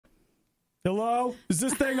Hello? Is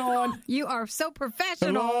this thing on? You are so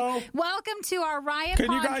professional. Hello? Welcome to our RIOT podcast.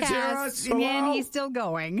 Can you guys hear us? Hello? And he's still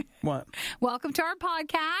going. What? Welcome to our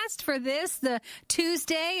podcast for the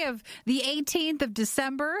Tuesday of the 18th of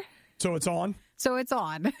December. So it's on? So it's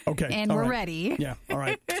on. Okay. And we're ready. Yeah. All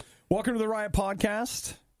right. Welcome to the RIOT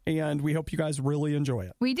podcast, and we hope you guys really enjoy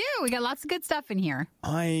it. We do. We got lots of good stuff in here.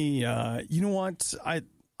 You know what? I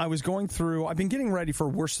was going through, I've been getting ready for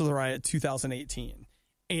Worst of the Riot 2018.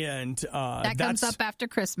 And that comes up after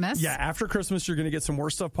Christmas. Yeah, after Christmas, you're going to get some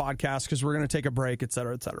Worst Stuff podcasts because we're going to take a break, et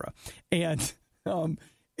cetera, et cetera. And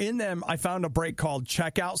in them, I found a break called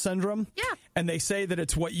Checkout Syndrome. Yeah. And they say that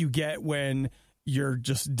it's what you get when you're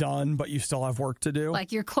just done, but you still have work to do.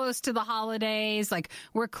 Like you're close to the holidays, like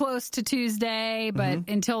we're close to Tuesday, but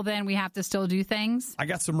until then we have to still do things. I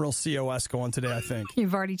got some real COS going today, I think.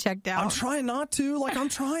 You've already checked out. I'm trying not to. I'm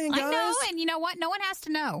trying, guys. I know, and you know what? No one has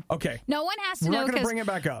to know. Okay. No one has to We're know. not going to bring it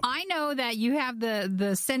back up. I know that you have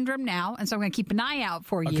the syndrome now, and so I'm going to keep an eye out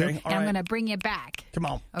for you, Okay, all and I'm right. going to bring you back. Come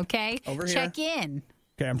on. Okay? Over here. Check in.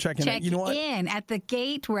 Okay, I'm checking in. You know what? Check in. At the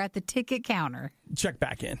gate, we're at the ticket counter. Check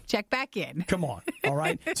back in. Check back in. Come on. All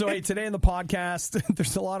right. So, hey, today in the podcast,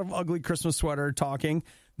 there's a lot of ugly Christmas sweater talking.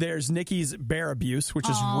 There's Nikki's bear abuse, which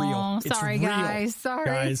is real. It's sorry, real, guys. Sorry.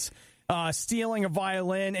 Guys. Stealing a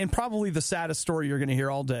violin, and probably the saddest story you're going to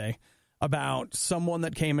hear all day about someone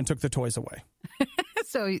that came and took the toys away.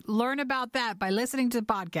 So learn about that by listening to the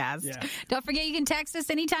podcast. Yeah. Don't forget you can text us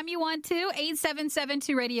anytime you want to.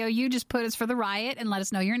 877-2-RADIO-U. Just put us for the riot and let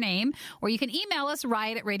us know your name. Or you can email us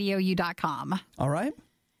riot@radiou.com. All right.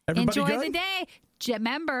 Everybody Enjoy good? the day.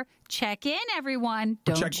 Remember, check in, everyone.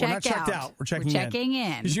 Don't check We're not checked out. We're checking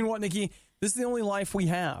in. Because you know what, Nikki? This is the only life we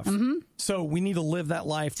have. So we need to live that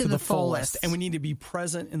life to the fullest. And we need to be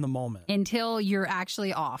present in the moment. Until you're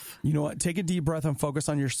actually off. You know what? Take a deep breath and focus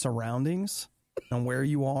on your surroundings and where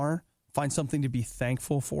you are. Find something to be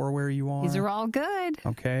thankful for where you are. These are all good.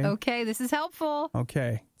 Okay. Okay, this is helpful.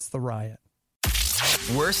 Okay. It's the riot.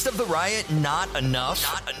 Worst of the riot, not enough?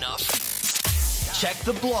 Not enough. Check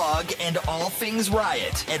the blog and all things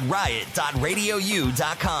riot at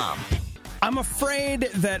riot.radiou.com. I'm afraid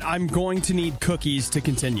that I'm going to need cookies to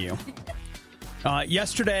continue.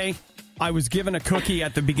 Yesterday, I was given a cookie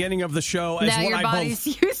at the beginning of the show. As Now what your body's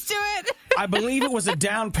used to it. I believe it was a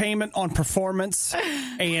down payment on performance.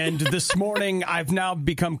 And this morning, I've now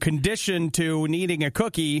become conditioned to needing a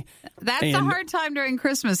cookie. That's a hard time during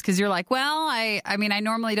Christmas because you're like, well, I mean, I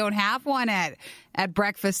normally don't have one at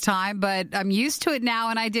breakfast time, but I'm used to it now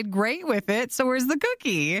and I did great with it. So where's the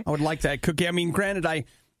cookie? I would like that cookie. I mean, granted, I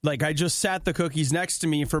just sat the cookies next to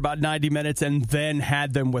me for about 90 minutes and then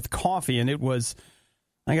had them with coffee. And it was,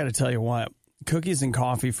 I got to tell you what, cookies and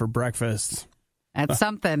coffee for breakfast. That's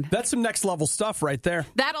something. That's some next level stuff right there.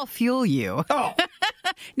 That'll fuel you. Oh.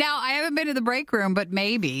 Now, I haven't been to the break room, but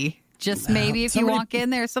maybe, just maybe if you walk in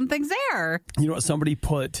there, something's there. You know what? Somebody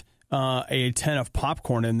put a tin of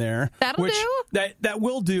popcorn in there. That'll do. That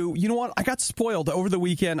will do. You know what? I got spoiled over the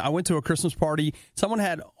weekend. I went to a Christmas party. Someone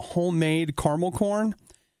had homemade caramel corn.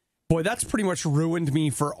 Boy, that's pretty much ruined me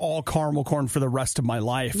for all caramel corn for the rest of my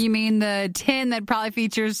life. You mean the tin that probably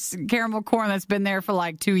features caramel corn that's been there for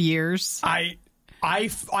like 2 years?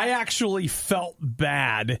 I actually felt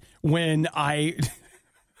bad when I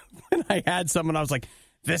had some and I was like,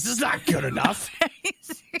 this is not good enough.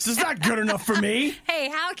 This is not good enough for me. Hey,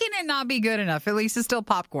 how can it not be good enough? At least it's still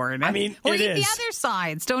popcorn. I mean, or it eat is. the other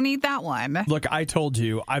sides. Don't eat that one. Look, I told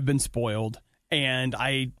you I've been spoiled. And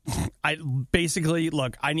I basically,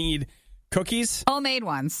 look, I need cookies. Homemade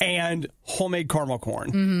ones. And homemade caramel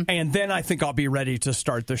corn. And then I think I'll be ready to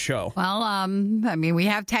start the show. Well, I mean, we're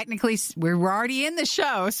already in the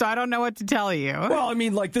show, so I don't know what to tell you. Well, I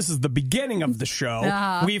mean, like, this is the beginning of the show.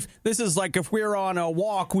 This is like if we're on a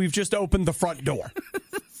walk, we've just opened the front door.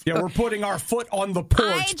 Yeah, we're putting our foot on the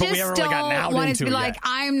porch, but we haven't really gotten out into it. I just don't want it to be like,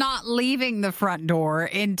 I'm not leaving the front door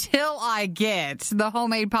until I get the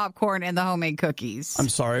homemade popcorn and the homemade cookies. I'm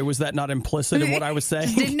sorry, was that not implicit in what I was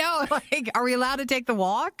saying? Didn't know. Like, are we allowed to take the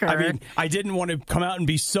walk? Or? I mean, I didn't want to come out and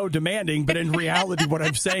be so demanding, but in reality, what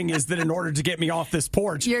I'm saying is that in order to get me off this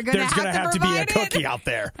porch, there's going to have to be a cookie out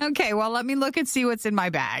there. Okay, well, let me look and see what's in my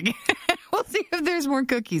bag. We'll see if there's more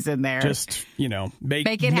cookies in there. Just,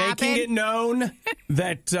 making it known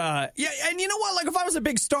that, and you know what? Like, if I was a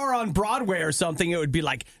big star on Broadway or something, it would be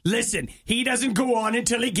like, listen, he doesn't go on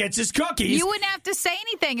until he gets his cookies. You wouldn't have to say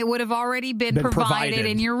anything. It would have already been provided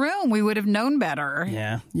in your room. We would have known better.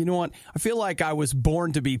 Yeah. You know what? I feel like I was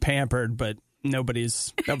born to be pampered, but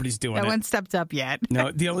nobody's doing it. No one stepped up yet.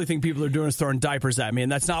 No, the only thing people are doing is throwing diapers at me,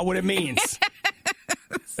 and that's not what it means.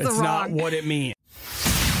 That's not what it means.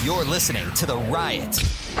 You're listening to The Riot.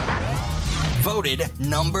 Voted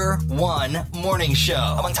 #1 morning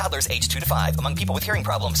show. Among toddlers aged 2 to 5. Among people with hearing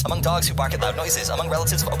problems. Among dogs who bark at loud noises. Among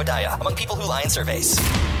relatives of Obadiah. Among people who lie in surveys.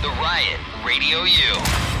 The Riot, Radio U.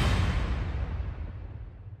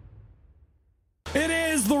 It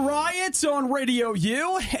is The Riot on Radio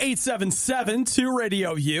U,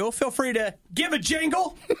 877-2-RADIO-U. Feel free to give a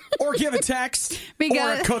jingle or give a text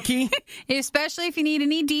or a cookie. Especially if you need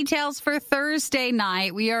any details for Thursday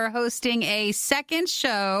night. We are hosting a second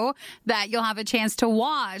show that you'll have a chance to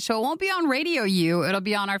watch. So it won't be on Radio U. It'll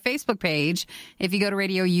be on our Facebook page. If you go to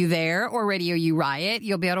Radio U there or Radio U Riot,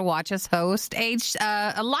 you'll be able to watch us host a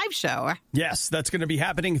live show. Yes, that's going to be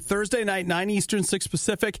happening Thursday night, 9 Eastern, 6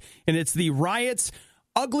 Pacific. And it's the Riot's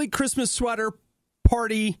Ugly Christmas Sweater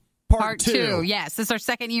Party Part 2. Yes, this is our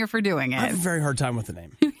second year for doing it. I have a very hard time with the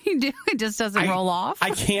name. You do? It just doesn't roll off? I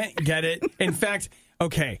can't get it. In fact,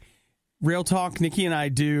 okay, real talk, Nikki and I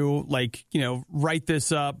do, write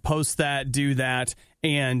this up, post that, do that,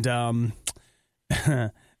 and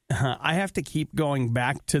I have to keep going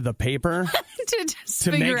back to the paper to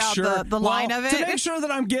figure out sure, the line of it. To make sure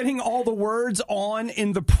that I'm getting all the words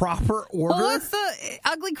in the proper order. Well, it's the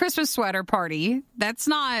Ugly Christmas Sweater Party. That's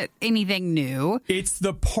not anything new. It's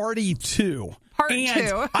the Party 2. Part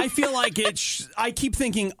 2. I feel like I keep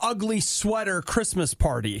thinking Ugly Sweater Christmas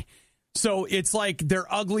Party. So it's like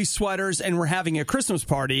they're ugly sweaters and we're having a Christmas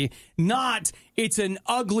party, not it's an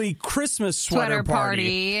ugly Christmas sweater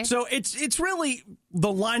party. So it's really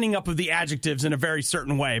the lining up of the adjectives in a very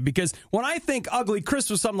certain way, because when I think ugly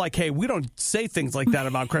Christmas, I'm like, hey, we don't say things like that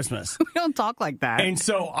about Christmas. We don't talk like that. And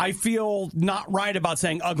so I feel not right about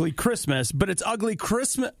saying ugly Christmas, but it's ugly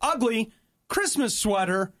Christmas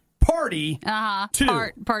sweater party 2.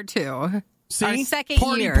 Part 2. See? Our second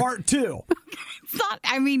party year. Part 2. It's not,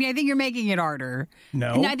 I think you're making it harder.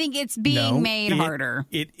 No. I think it's being made harder.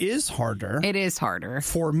 It is harder. It is harder.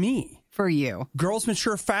 For me. For you. Girls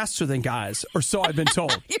mature faster than guys, or so I've been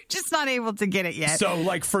told. You're just not able to get it yet. So,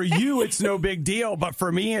 for you, it's no big deal. But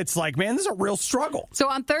for me, it's like, man, this is a real struggle. So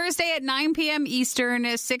on Thursday at 9 p.m.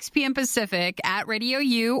 Eastern, 6 p.m. Pacific at Radio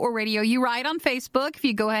U or Radio U Riot on Facebook. If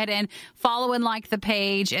you go ahead and follow and like the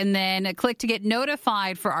page and then click to get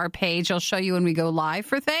notified for our page, I'll show you when we go live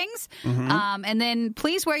for things. Mm-hmm. And then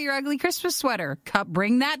please wear your ugly Christmas sweater.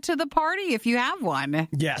 Bring that to the party if you have one.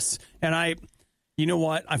 Yes. And you know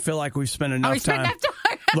what? I feel like we've spent enough time.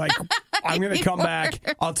 I'm going to come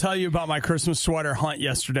back. I'll tell you about my Christmas sweater hunt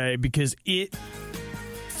yesterday, because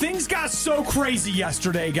things got so crazy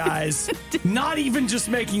yesterday, guys. Not even just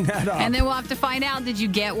making that up. And then we'll have to find out, did you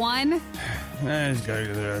get one?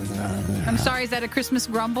 I'm sorry, is that a Christmas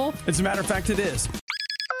grumble? As a matter of fact, it is.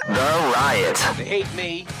 The Riot. They hate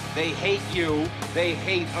me. They hate you. They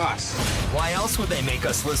hate us. Why else would they make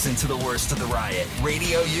us listen to the worst of the Riot?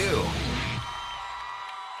 Radio U.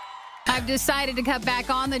 I've decided to cut back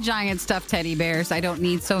on the giant stuffed teddy bears. I don't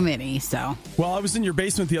need so many, so. Well, I was in your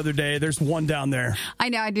basement the other day. There's one down there. I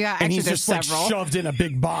know, I do. Actually, and he's there's just several. Shoved in a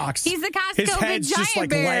big box. He's the Costco His head's big just giant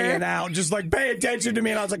bear. laying out, just pay attention to me.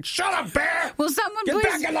 And I was like, shut up, bear! Will someone Get please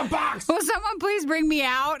back in the box! Will someone please bring me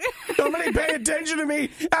out? Somebody pay attention to me.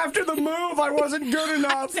 After the move, I wasn't good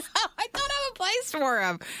enough. No, I don't have a place for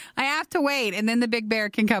him. I have to wait, and then the big bear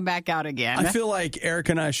can come back out again. I feel like Eric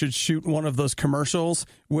and I should shoot one of those commercials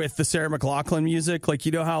with the Sarah McLachlan music. Like,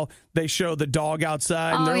 you know how they show the dog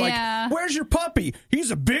outside and they're like, where's your puppy? He's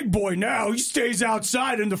a big boy now. He stays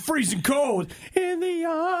outside in the freezing cold in the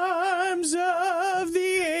arms of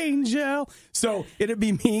the angel. So it'd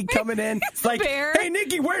be me coming in like, hey,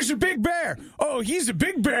 Nikki, where's your big bear? Oh, he's a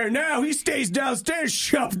big bear now. He stays downstairs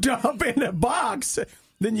shoved up in a box.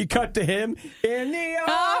 Then you cut to him in the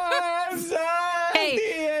arms of the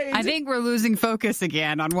angel. I think we're losing focus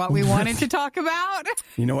again on what we wanted to talk about.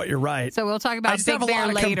 You know what? You're right. So we'll talk about Big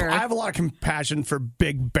Bear later. I have a lot of compassion for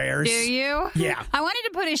big bears. Do you? Yeah. I wanted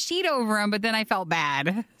to put a sheet over him, but then I felt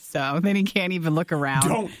bad. So then he can't even look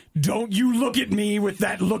around. Don't you look at me with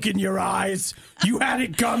that look in your eyes. You had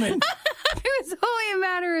it coming. It was only a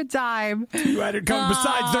matter of time. You had it coming.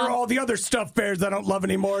 Besides, there are all the other stuffed bears I don't love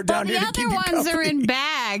anymore down here to keep you company. The other ones are in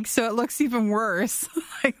bags, so it looks even worse.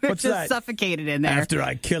 They're What's just that? Suffocated in there. After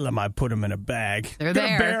I kill him, I put him in a bag. They're gonna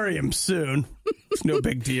there. Bury him soon. It's no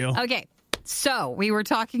big deal. Okay. So we were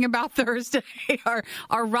talking about Thursday,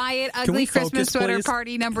 our Riot Ugly Christmas Sweater please?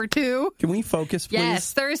 Party number 2. Can we focus, please?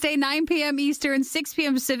 Yes, Thursday, 9 p.m. Eastern, 6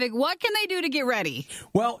 p.m. Pacific. What can they do to get ready?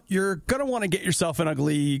 Well, you're going to want to get yourself an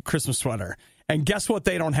ugly Christmas sweater. And guess what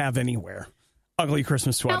they don't have anywhere? Ugly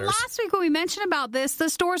Christmas sweaters. Now, last week when we mentioned about this, the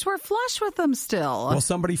stores were flush with them still. Well,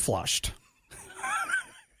 somebody flushed.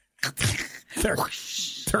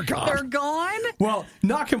 They're gone. They're gone? Well,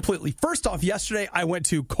 not completely. First off, yesterday I went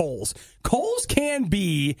to Kohl's. Kohl's can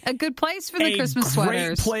be a good place for the Christmas sweaters. A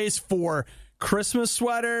great place for Christmas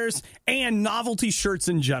sweaters and novelty shirts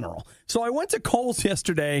in general. So I went to Kohl's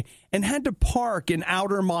yesterday and had to park in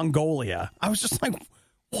outer Mongolia. I was just like,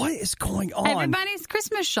 what is going on? Everybody's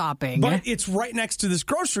Christmas shopping. But it's right next to this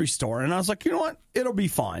grocery store. And I was like, you know what? It'll be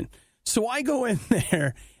fine. So I go in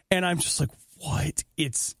there and I'm just like, what?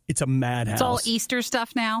 It's a madhouse. It's all Easter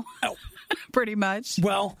stuff now. Oh. Pretty much.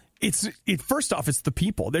 Well, first off, it's the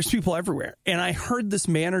people. There's people everywhere. And I heard this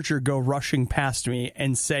manager go rushing past me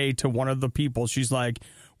and say to one of the people, she's like,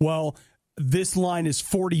 well, this line is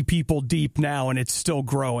 40 people deep now and it's still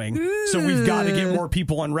growing. So we've got to get more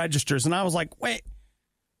people on registers. And I was like, wait,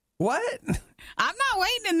 what? I'm not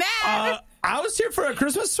waiting in that. I was here for a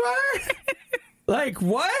Christmas sweater? Like,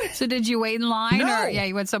 what? So did you wait in line? No. Or, yeah,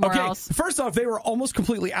 you went somewhere else? First off, they were almost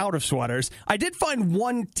completely out of sweaters. I did find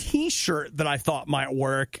one T-shirt that I thought might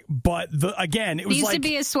work, but again, it was needs to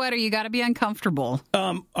be a sweater. You got to be uncomfortable.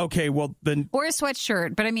 Okay, well, then... Or a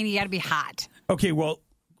sweatshirt, but I mean, you got to be hot. Okay, well,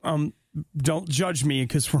 don't judge me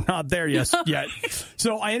because we're not there yet.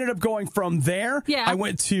 So I ended up going from there. Yeah. I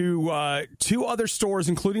went to 2 other stores,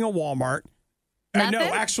 including a Walmart. Nothing? No,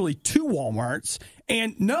 actually 2 Walmarts.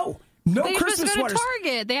 And no Christmas just go to sweaters.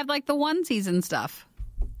 Target. They have like the onesies and stuff.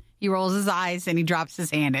 He rolls his eyes and he drops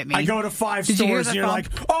his hand at me. I go to 5 stores and you're like,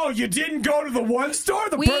 oh, you didn't go to the one store,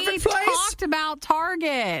 the perfect place? We talked about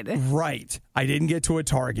Target. Right. I didn't get to a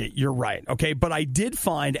Target. You're right. Okay. But I did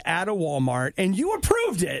find at a Walmart and you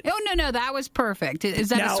approved it. Oh, no. That was perfect. Is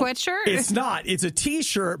that now, a sweatshirt? It's not. It's a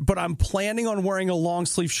T-shirt, but I'm planning on wearing a long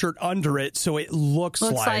sleeve shirt under it so it looks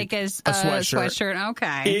like a sweatshirt.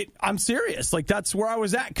 Okay. I'm serious. Like, that's where I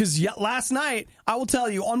was at. Because last night, I will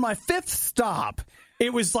tell you, on my 5th stop,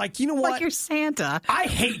 it was like, you know what? Like you're Santa. I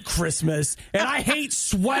hate Christmas, and I hate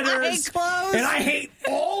sweaters, I hate clothes, and I hate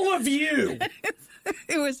all of you.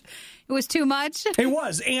 It was too much. It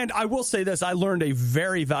was, and I will say this: I learned a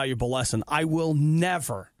very valuable lesson. I will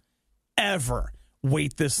never, ever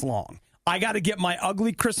wait this long. I got to get my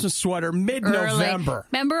ugly Christmas sweater mid-November. Early.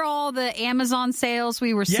 Remember all the Amazon sales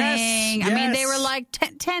we were seeing? Yes. I mean, they were like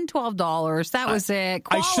 $10, $12. That was it.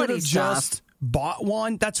 Quality I should have stuff. just bought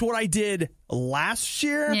one. That's what I did last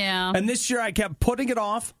year. Yeah. And this year I kept putting it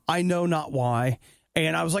off. I know not why.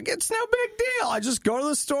 And I was like, it's no big deal. I just go to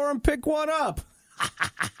the store and pick one up.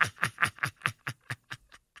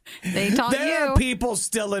 They taught there you. are people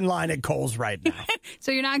still in line at Kohl's right now.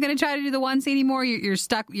 So you're not going to try to do the onesie anymore? You're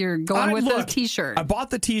stuck. You're going with the T-shirt. I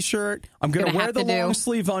bought the T-shirt. I'm going to wear the long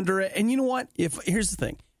sleeve under it. And you know what? Here's the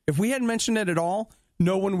thing. If we hadn't mentioned it at all,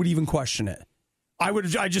 no one would even question it.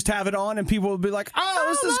 I just have it on and people would be like, oh,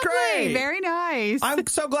 this is great. Very nice. I'm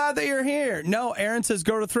so glad that you're here. No, Aaron says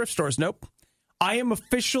go to thrift stores. Nope. I am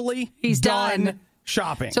officially done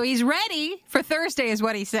shopping. So he's ready for Thursday is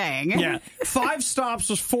what he's saying. Yeah. 5 stops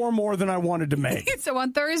was 4 more than I wanted to make. So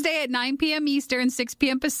on Thursday at 9 p.m. Eastern, 6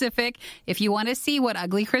 p.m. Pacific, if you want to see what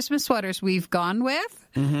ugly Christmas sweaters we've gone with,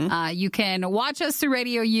 you can watch us through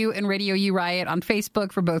RadioU and RadioU Riot on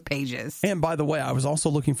Facebook for both pages. And by the way, I was also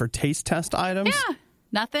looking for taste test items. Yeah.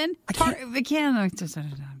 Nothing?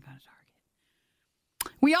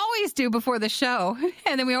 We always do before the show,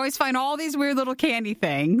 and then we always find all these weird little candy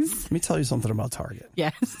things. Let me tell you something about Target.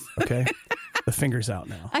 Yes. Okay? The finger's out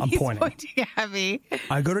now. I'm pointing at me.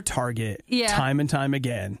 I go to Target time and time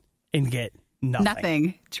again and get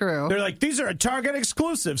nothing. True. They're like, these are a Target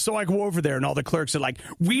exclusive. So I go over there, and all the clerks are like,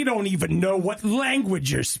 we don't even know what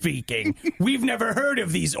language you're speaking. We've never heard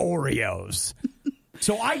of these Oreos.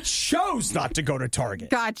 So I chose not to go to Target.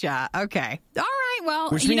 Gotcha. Okay. All right. Well,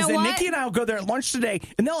 which means that Nikki and I will go there at lunch today,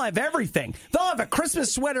 and they'll have everything. They'll have a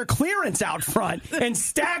Christmas sweater clearance out front and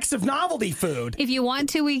stacks of novelty food. If you want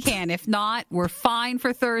to, we can. If not, we're fine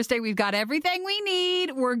for Thursday. We've got everything we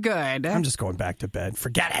need. We're good. I'm just going back to bed.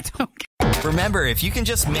 Forget it. Okay. Remember, if you can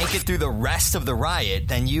just make it through the rest of the riot,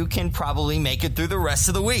 then you can probably make it through the rest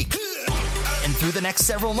of the week. And through the next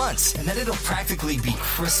several months. And then it'll practically be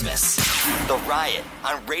Christmas. The Riot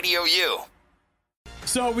on Radio U.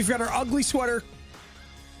 So we've got our ugly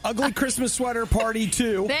Christmas sweater party,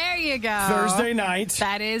 too. There you go. Thursday night.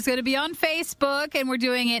 That is going to be on Facebook, and we're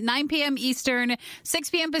doing it 9 p.m. Eastern, 6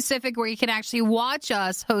 p.m. Pacific, where you can actually watch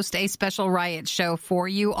us host a special Riot show for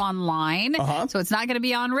you online. So it's not going to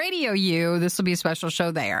be on Radio U. This will be a special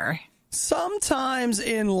show there. Sometimes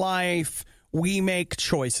in life, we make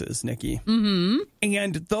choices, Nikki.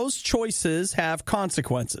 And those choices have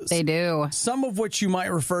consequences. They do. Some of which you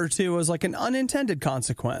might refer to as like an unintended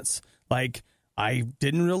consequence. Like, I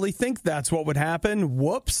didn't really think that's what would happen.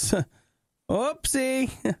 Whoops.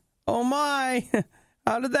 Oopsie. Oh, my.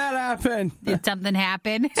 How did that happen? Did something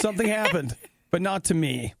happen? Something happened, but not to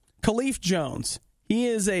me. Khalif Jones. He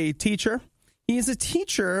is a teacher. He is a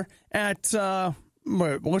teacher at,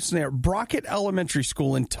 what's the name? Brockett Elementary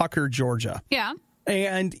School in Tucker, Georgia. Yeah.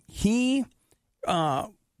 And he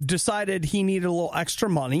decided he needed a little extra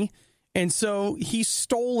money. And so he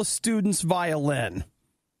stole a student's violin.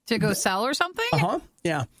 To go sell or something?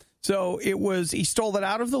 Yeah. So he stole it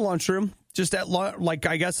out of the lunchroom. Just at,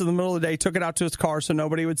 I guess, in the middle of the day, took it out to his car so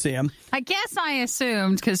nobody would see him. I guess I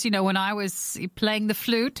assumed, because, when I was playing the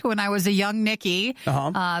flute, when I was a young Nikki,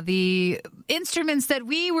 the instruments that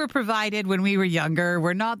we were provided when we were younger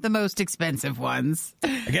were not the most expensive ones.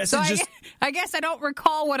 I guess I guess I don't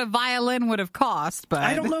recall what a violin would have cost, but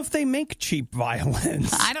I don't know if they make cheap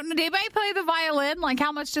violins. I don't know. Did anybody play the violin? Like,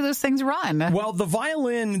 how much do those things run? Well, the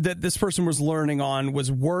violin that this person was learning on was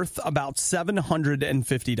worth about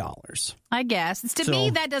 $750. I guess. To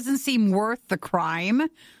me, that doesn't seem worth the crime.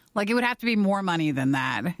 Like, it would have to be more money than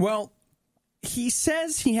that. Well, he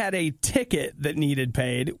says he had a ticket that needed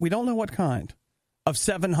paid. We don't know what kind. Of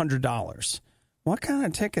 $700. What kind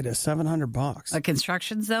of ticket is $700? A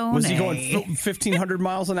construction zone? Was he going 1,500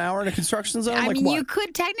 miles an hour in a construction zone? I mean, what? You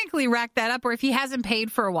could technically rack that up, or if he hasn't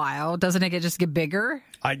paid for a while, doesn't it just get bigger?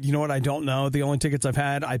 You know what? I don't know. The only tickets I've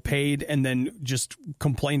had, I paid and then just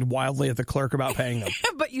complained wildly at the clerk about paying them.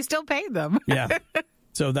 But you still paid them. Yeah.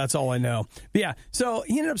 So that's all I know. But yeah. So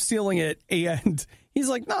he ended up stealing it, and he's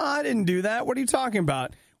like, no, I didn't do that. What are you talking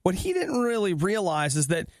about? What he didn't really realize is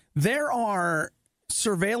that there are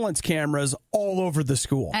surveillance cameras all over the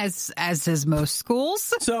school. As is most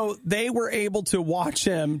schools. So they were able to watch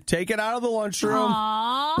him take it out of the lunchroom,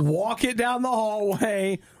 walk it down the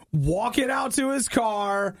hallway, walk it out to his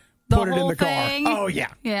car, put it in the thing? car. Oh, yeah.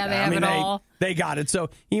 Yeah, they have it all. They got it. So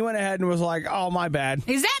he went ahead and was like, oh, my bad.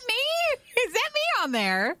 Is that me? Is that me on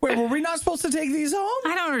there? Wait, were we not supposed to take these home?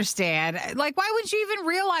 I don't understand. Like, why wouldn't you even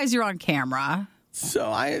realize you're on camera?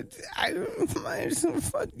 So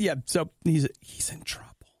so he's in trouble.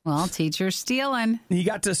 Well, teacher's stealing. He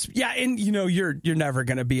got to, and you're never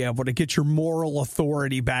going to be able to get your moral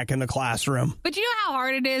authority back in the classroom. But you know how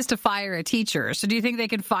hard it is to fire a teacher. So do you think they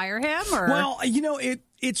can fire him? Or? Well,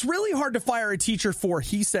 it's really hard to fire a teacher for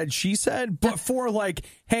he said, she said, but for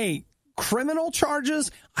hey, criminal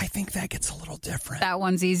charges, I think that gets a little different. That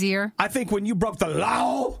one's easier. I think when you broke the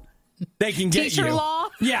law, they can get Teacher you. law?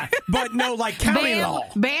 Yeah, but no, county law.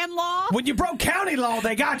 Ban law? When you broke county law,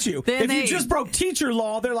 they got you. If you just broke teacher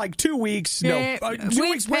law, they're 2 weeks. 2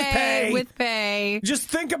 weeks with pay. With pay. Just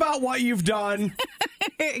think about what you've done.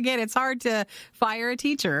 Again, it's hard to fire a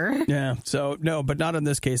teacher. Yeah, so no, but not in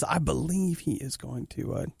this case. I believe he is going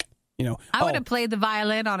to, I would have played the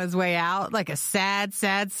violin on his way out, like a sad,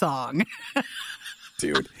 sad song.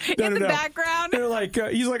 Dude, in the background. They're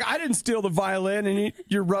he's like, I didn't steal the violin, and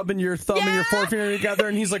you're rubbing your thumb and your forefinger together,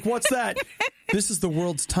 and he's like, what's that? This is the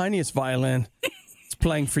world's tiniest violin. It's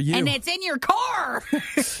playing for you. And it's in your car.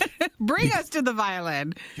 Bring us to the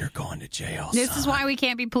violin. You're going to jail, This is why we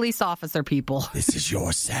can't be police officer people. This is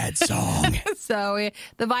your sad song. So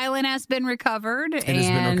the violin has been recovered. It has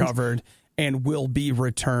been recovered and will be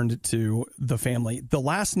returned to the family. The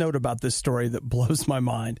last note about this story that blows my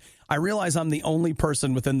mind, I realize I'm the only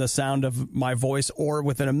person within the sound of my voice or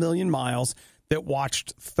within a million miles that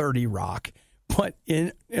watched 30 Rock. But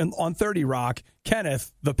on 30 Rock,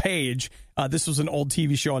 Kenneth, the page, this was an old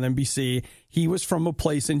TV show on NBC. He was from a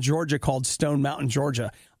place in Georgia called Stone Mountain,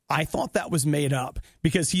 Georgia. I thought that was made up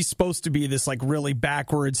because he's supposed to be this really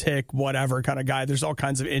backwards hick, whatever kind of guy. There's all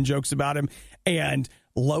kinds of in-jokes about him. And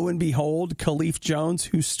lo and behold, Khalif Jones,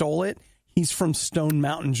 who stole it, he's from Stone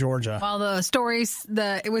Mountain, Georgia. Well,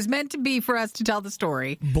 it was meant to be for us to tell the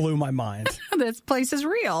story. Blew my mind. This place is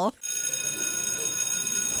real.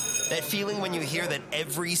 That feeling when you hear that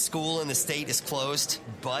every school in the state is closed,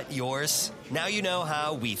 but yours? Now you know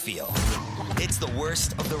how we feel. It's the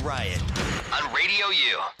worst of the riot on Radio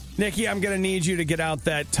U. Nikki, I'm going to need you to get out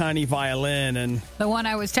that tiny violin. And the one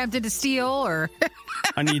I was tempted to steal, or...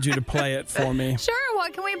 I need you to play it for me. Sure,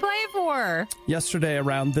 what can we play it for? Yesterday,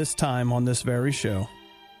 around this time on this very show,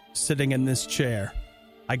 sitting in this chair,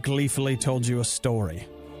 I gleefully told you a story.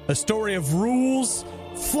 A story of rules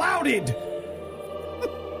flouted.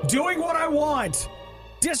 Doing what I want.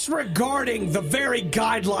 Disregarding the very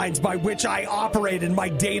guidelines by which I operate in my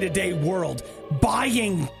day-to-day world.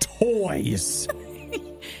 Buying toys.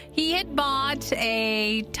 He had bought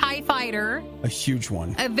a TIE fighter. A huge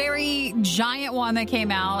one. A very giant one that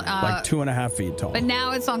came out. 2.5 feet tall. But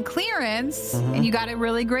now it's on clearance, and you got a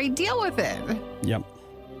really great deal with it. Yep.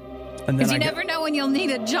 Because you never know when you'll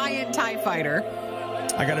need a giant TIE fighter.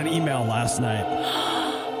 I got an email last night.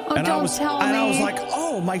 Don't tell me. And I was like,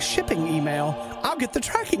 oh, my shipping email. I'll get the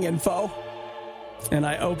tracking info. And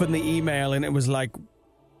I opened the email, and it was like,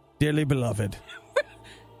 dearly beloved,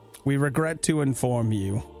 we regret to inform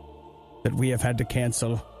you that we have had to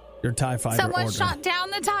cancel your TIE Fighter order. Someone shot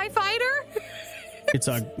down the TIE Fighter? It's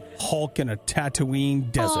a Hulk in a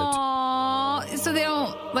Tatooine desert. Aww. So they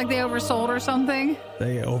don't, like, they oversold or something?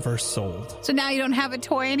 They oversold. So now you don't have a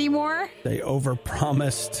toy anymore? They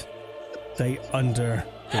overpromised. They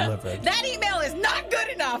under-delivered. That email is not good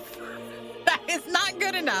enough. That is not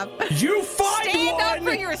good enough. You find Stand one. Stand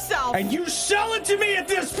up for yourself. And you sell it to me at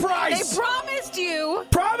this price. They promised you.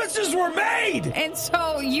 Promises were made. And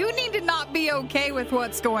so you need to not be okay with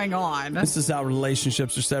what's going on. This is how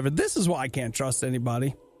relationships are severed. This is why I can't trust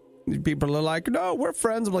anybody. People are like, no, we're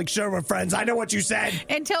friends. I'm like, sure, we're friends. I know what you said.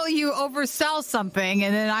 Until you oversell something,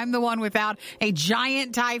 and then I'm the one without a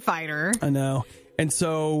giant TIE Fighter. I know. And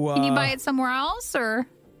so... Can you buy it somewhere else, or...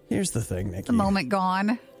 Here's the thing, Nikki. The moment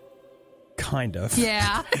gone. Kind of.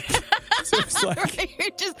 Yeah. So it's like, you're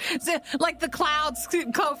just like the clouds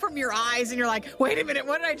go from your eyes, and you're like, wait a minute,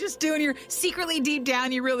 what did I just do? And you're secretly deep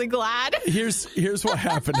down, you're really glad. Here's what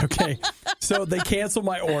happened, okay? So they canceled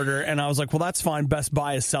my order, and I was like, well, that's fine. Best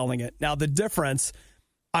Buy is selling it. Now, the difference,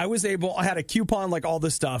 I had a coupon, like all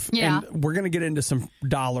this stuff, and we're going to get into some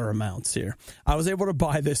dollar amounts here. I was able to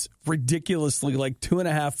buy this ridiculously, like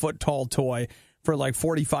 2.5 foot tall toy for like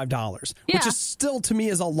 $45, which is still, to me,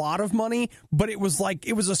 is a lot of money, but it was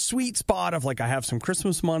a sweet spot of like, I have some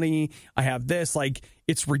Christmas money, I have this, like,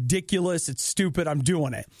 it's ridiculous, it's stupid, I'm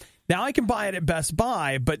doing it. Now I can buy it at Best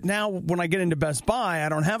Buy, but now when I get into Best Buy, I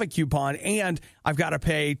don't have a coupon and I've got to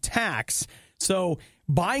pay tax. So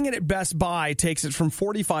buying it at Best Buy takes it from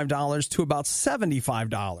 $45 to about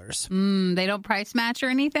 $75. They don't price match or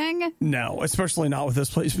anything? No, especially not with this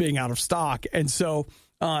place being out of stock. And so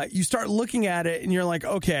you start looking at it and you're like,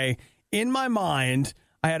 okay, in my mind,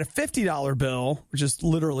 I had a $50 bill, which is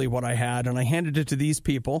literally what I had, and I handed it to these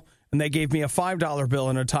people, and they gave me a $5 bill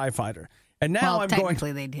and a TIE Fighter. And now I'm going.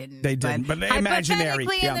 Technically, they didn't. They didn't, but imaginary.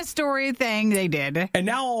 Hypothetically, in the story thing, they did. And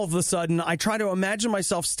now all of a sudden, I try to imagine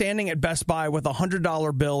myself standing at Best Buy with a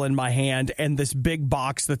 $100 bill in my hand and this big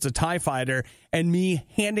box that's a TIE Fighter, and me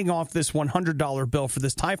handing off this $100 bill for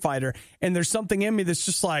this TIE Fighter. And there's something in me that's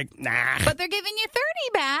just like, nah. But they're giving you 30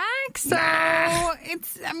 back, so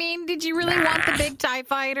it's. I mean, did you really want the big TIE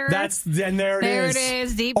Fighter? There it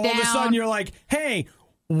is. Deep down. All of a sudden, you're like, hey,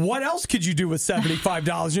 what else could you do with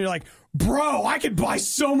 $75? And you're like, bro, I could buy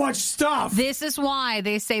so much stuff. This is why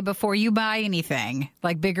they say before you buy anything,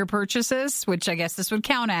 like bigger purchases, which I guess this would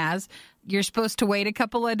count as, you're supposed to wait a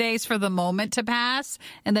couple of days for the moment to pass.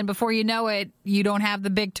 And then before you know it, you don't have the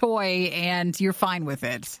big toy and you're fine with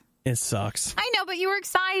it. It sucks. I know, but you were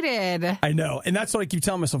excited. I know. And that's what I keep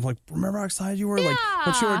telling myself. Like, remember how excited you were? Yeah. Like,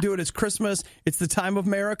 don't you want to do it? It's Christmas. It's the time of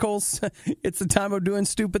miracles. It's the time of doing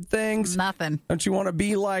stupid things. Nothing. Don't you want to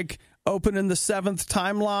be like opening the 7th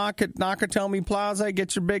time lock at Nakatomi Plaza,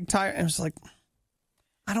 get your big tie? And it's like,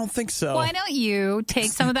 I don't think so. Why don't you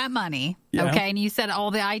take some of that money, okay? And you said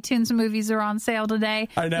all the iTunes movies are on sale today.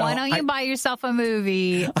 I know. Why don't you buy yourself a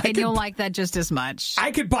movie and you'll like that just as much?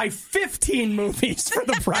 I could buy 15 movies for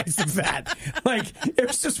the price of that. Like, it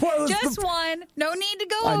was just one of those. Just one. No need to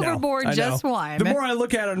go overboard. Just one. The more I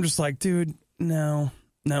look at it, I'm just like, dude, no.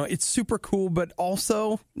 It's super cool, but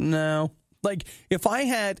also, no. Like, if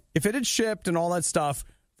it had shipped and all that stuff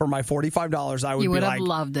for my $45, I would you would be have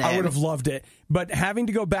loved it. I would have loved it. But having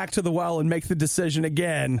to go back to the well and make the decision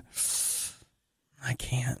again, I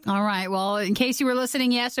can't. All right. Well, in case you were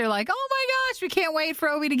listening yesterday, like, oh my gosh, we can't wait for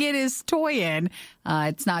Obi to get his toy in.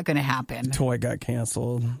 It's not going to happen. The toy got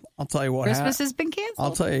canceled. I'll tell you what. Christmas has been canceled.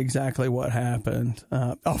 I'll tell you exactly what happened.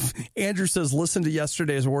 Andrew says, listen to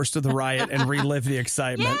yesterday's Worst of the Riot and relive the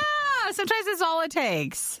excitement. Yeah. Sometimes that's all it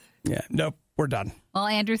takes. Yeah. Nope. We're done. Well,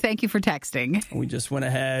 Andrew, thank you for texting. We just went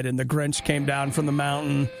ahead and the Grinch came down from the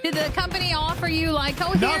mountain. Did the company offer you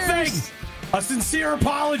nothing? A sincere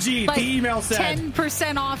apology, the email said.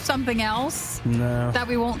 10% off something else? No. That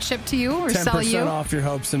we won't ship to you or sell you? 10% off your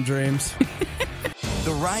hopes and dreams.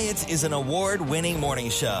 The Riot is an award-winning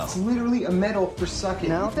morning show. It's literally a medal for sucking.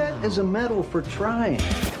 Now that is a medal for trying.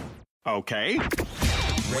 Okay.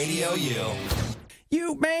 Radio U.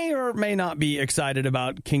 You may or may not be excited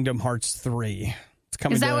about Kingdom Hearts 3. It's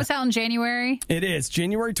coming. Is that what's out in January? It is.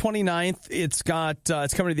 January 29th. It's coming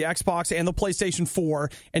to the Xbox and the PlayStation 4,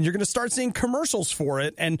 and you're going to start seeing commercials for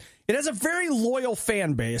it, and it has a very loyal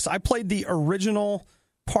fan base. I played the original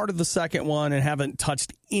part of the second one and haven't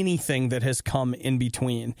touched anything that has come in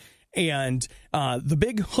between. And the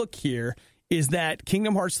big hook here is that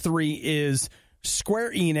Kingdom Hearts 3 is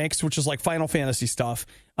Square Enix, which is like Final Fantasy stuff,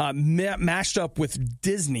 mashed up with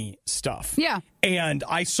Disney stuff. Yeah. And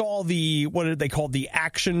I saw what did they call the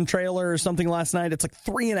action trailer or something last night? It's like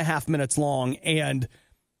 3.5 minutes long. And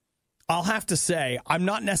I'll have to say, I'm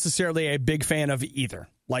not necessarily a big fan of either,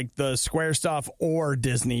 like the Square stuff or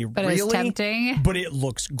Disney. But really, it's tempting. But it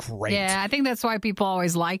looks great. Yeah, I think that's why people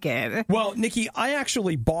always like it. Well, Nikki, I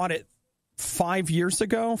actually bought it 4 years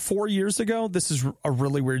ago. This is a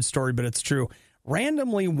really weird story, but it's true.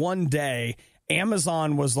 Randomly one day,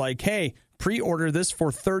 Amazon was like, hey, pre-order this for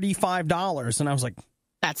 $35. And I was like,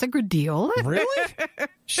 that's a good deal. Really?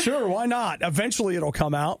 Sure, why not? Eventually it'll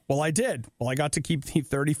come out. Well, I did. Well, I got to keep the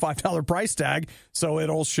 $35 price tag, so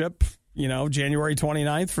it'll ship, January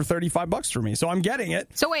 29th for $35 for me. So I'm getting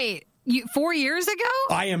it. So wait, 4 years ago?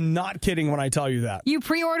 I am not kidding when I tell you that. You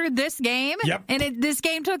pre-ordered this game? Yep. And this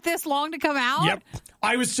game took this long to come out? Yep.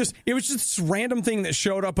 It was just this random thing that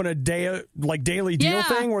showed up in a daily deal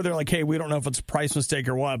thing where they're like, hey, we don't know if it's a price mistake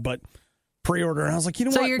or what, but pre-order. And I was like,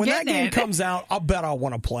 what? When that game comes out, I'll bet I'll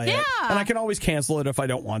want to play it. And I can always cancel it if I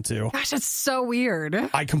don't want to. Gosh, that's so weird.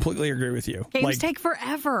 I completely agree with you. Games take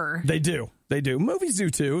forever. They do. Movies do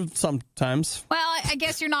too, sometimes. Well, I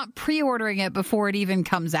guess you're not pre-ordering it before it even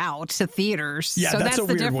comes out to theaters. Yeah, so that's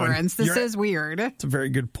the difference. One. This is weird. It's a very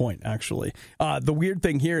good point, actually. The weird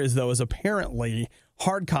thing here is apparently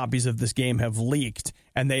hard copies of this game have leaked,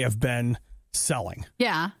 and they have been selling.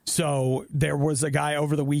 Yeah. So there was a guy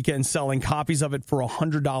over the weekend selling copies of it for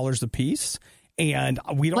 $100 a piece, and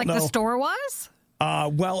we don't know. Like the store was?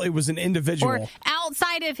 Well, it was an individual. Or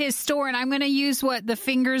outside of his store, and I'm going to use what the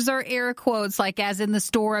fingers are air quotes, like as in the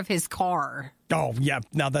store of his car. Oh, yeah.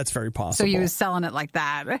 Now that's very possible. So he was selling it like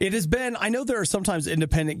that. It has been, I know there are sometimes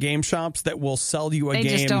independent game shops that will sell you a game. They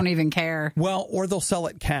just don't even care. Well, or they'll sell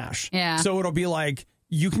it cash. Yeah. So it'll be like,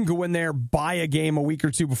 you can go in there, buy a game a week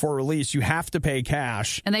or two before release. You have to pay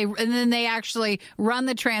cash. And then they actually run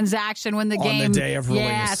the transaction when the game... On the day of release.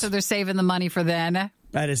 Yeah, so they're saving the money for then.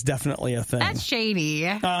 That is definitely a thing. That's shady.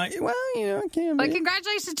 Well, it can be. But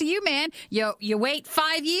congratulations to you, man. You wait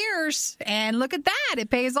 5 years, and look at that. It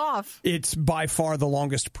pays off. It's by far the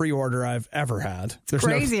longest pre-order I've ever had. There's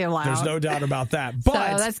crazy loud. There's no doubt about that.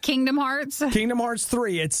 But so that's Kingdom Hearts? Kingdom Hearts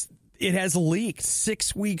 3, it has leaked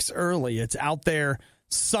 6 weeks early. It's out there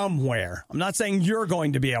somewhere. I'm not saying you're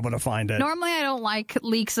going to be able to find it. Normally, I don't like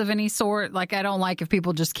leaks of any sort. Like, I don't like if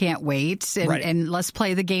people just can't wait and let's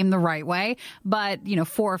play the game the right way. But,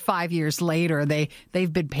 4 or 5 years later,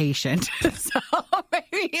 they've been patient. So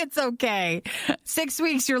maybe it's okay. 6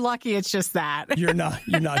 weeks, you're lucky it's just that. You're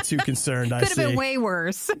not too concerned, I see. Could have been way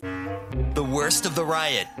worse. The worst of the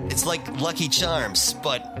riot. It's like Lucky Charms,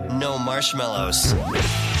 but no marshmallows.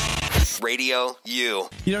 Radio U.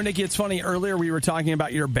 Nikki, it's funny. Earlier we were talking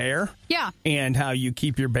about your bear. Yeah. And how you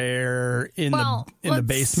keep your bear in the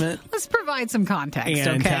basement. Let's provide some context,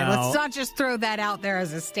 and okay? Let's not just throw that out there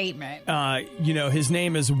as a statement. His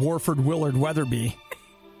name is Warford Willard Weatherby.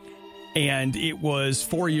 And it was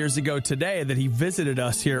 4 years ago today that he visited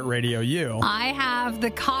us here at Radio U. I have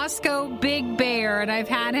the Costco Big Bear, and I've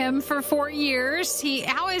had him for 4 years.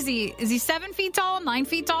 How is he? Is he 7 feet tall? 9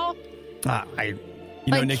 feet tall?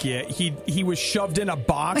 Nikki, he was shoved in a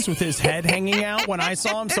box with his head hanging out when I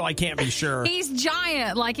saw him, so I can't be sure. He's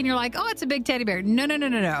giant, and you're like, oh, it's a big teddy bear. No.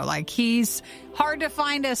 Like, he's hard to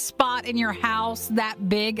find a spot in your house that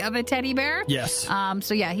big of a teddy bear. Yes.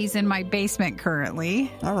 So yeah, he's in my basement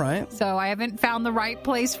currently. All right. So I haven't found the right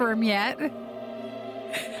place for him yet.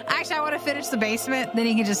 Actually, I want to finish the basement, then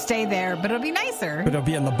he can just stay there, but it'll be nicer. But it'll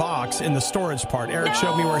be in the box, in the storage part. Eric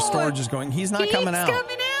showed me where storage is going. He's not coming out. He's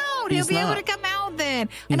coming out. He'll be able to come out then.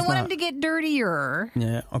 I don't want him to get dirtier.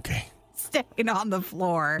 Yeah, okay. Staying on the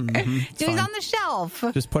floor. So he's on the shelf.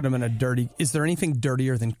 Just put him in a dirty... Is there anything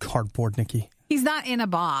dirtier than cardboard, Nikki? He's not in a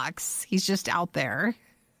box. He's just out there.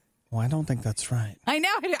 Well, I don't think that's right. I know.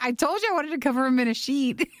 I told you I wanted to cover him in a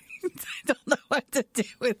sheet. I don't know what to do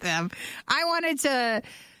with him. I wanted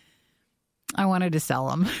to sell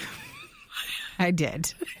him. I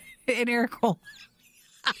did. And Eric will...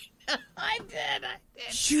 I did.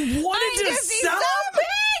 You wanted to sell him? He's so big.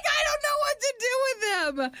 I don't know what to do with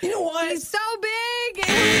him. You know what? He's so big.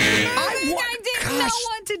 I didn't know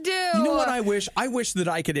what to do. You know what I wish? I wish that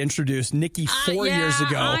I could introduce Nikki 4 years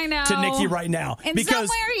ago to Nikki right now. And because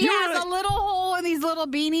somewhere he has a little hole and these little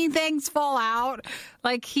beanie things fall out.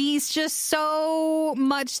 Like, he's just so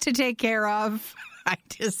much to take care of. I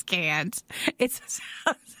just can't. It's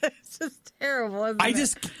just terrible, isn't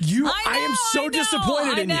it? I am so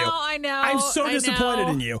disappointed in you. I know. I'm so disappointed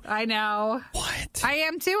in you. I know. What? I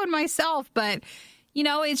am too in myself, but,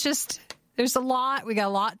 it's just, There's a lot. We got a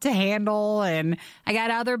lot to handle, and I got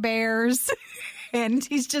other bears. And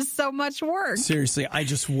he's just so much work. Seriously, I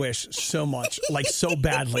just wish so much, like so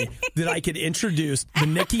badly, that I could introduce the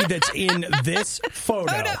Nikki that's in this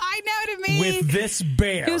photo. I know, to me. With this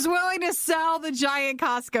bear. Who's willing to sell the giant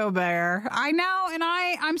Costco bear. I know, and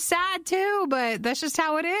I'm sad too, but that's just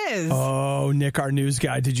how it is. Oh, Nick, our news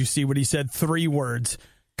guy, did you see what he said? 3 words.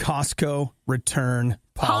 Costco return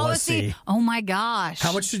policy. Oh, my gosh.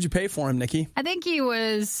 How much did you pay for him, Nikki? I think he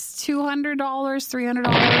was $200, $300.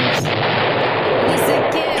 It was a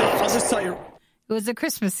gift. I'll just tell you. It was a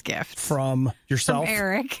Christmas gift. From yourself? From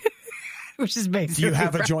Eric, which is basically. Do you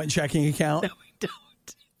have a joint checking account? No, we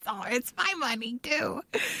don't. Oh, it's my money, too.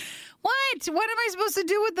 What? What am I supposed to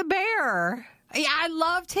do with the bear? Yeah, I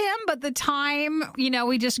loved him, but the time,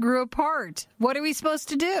 we just grew apart. What are we supposed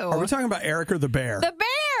to do? Are we talking about Eric or the bear? The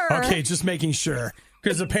bear! Okay, just making sure.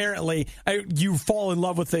 Because apparently you fall in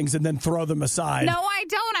love with things and then throw them aside. No, I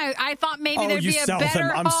don't. I thought maybe there'd be a better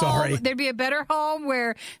home. I'm sorry. There'd be a better home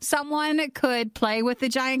where someone could play with the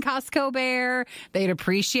giant Costco bear. They'd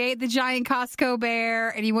appreciate the giant Costco bear,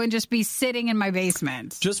 and he wouldn't just be sitting in my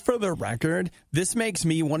basement. Just for the record, this makes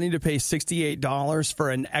me wanting to pay $68 for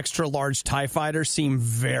an extra large TIE fighter seem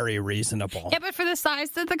very reasonable. Yeah, but for the size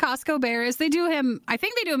that the Costco bear is, I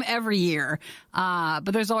think they do him every year. But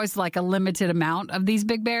there's always like a limited amount of these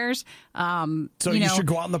big bears. So you should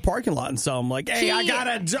go out in the parking lot and sell them. Like, hey, I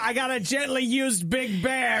got a gently used big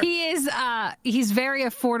bear. He is. He's very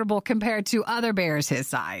affordable compared to other bears his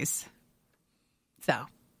size. So.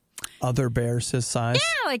 Other bears his size?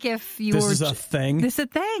 Yeah, like if you This were... is a thing? This is a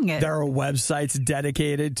thing. There are websites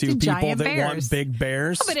dedicated to people that want big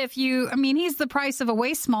bears? Oh, but he's the price of a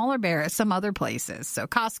way smaller bear at some other places. So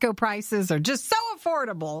Costco prices are just so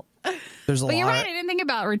affordable. But you're right, I didn't think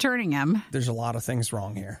about returning him. There's a lot of things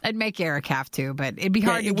wrong here. I'd make Eric have to, but it'd be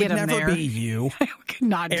hard to get him there. It would never be you. I could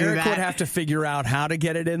not do that. Eric would have to figure out how to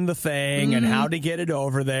get it in the thing and how to get it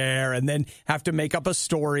over there and then have to make up a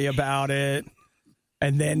story about it.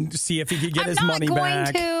 And then see if he could get his money back. I'm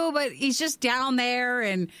not going to, but he's just down there.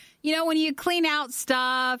 And, when you clean out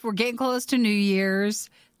stuff, we're getting close to New Year's.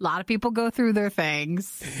 A lot of people go through their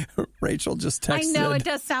things. Rachel just texted. I know, it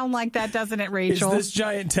does sound like that, doesn't it, Rachel? Is this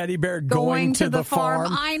giant teddy bear going to the farm?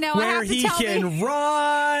 I know. Where he can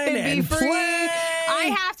run and free. play?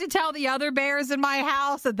 I have to tell the other bears in my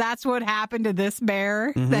house that that's what happened to this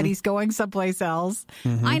bear, that he's going someplace else.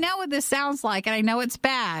 I know what this sounds like, and I know it's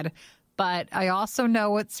bad. But I also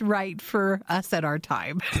know what's right for us at our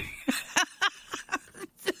time.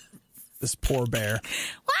 This poor bear.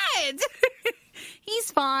 What?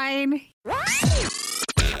 He's fine.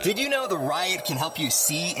 Did you know the Riot can help you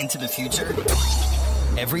see into the future?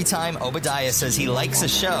 Every time Obadiah says he likes a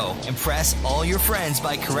show, impress all your friends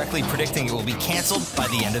by correctly predicting it will be canceled by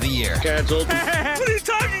the end of the year. Canceled. What are you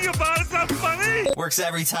talking about? It's not funny. Works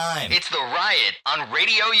every time. It's the Riot on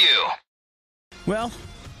RadioU. Well...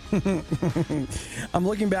 I'm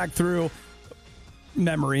looking back through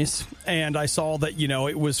memories, and I saw that,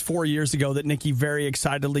 it was 4 years ago that Nikki very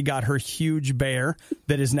excitedly got her huge bear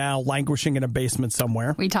that is now languishing in a basement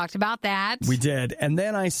somewhere. We talked about that. We did. And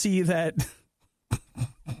then I see that...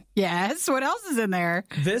 Yes, what else is in there?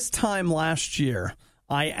 This time last year,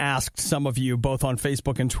 I asked some of you, both on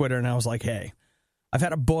Facebook and Twitter, and I was like, hey, I've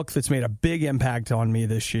had a book that's made a big impact on me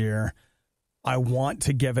this year. I want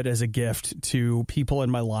to give it as a gift to people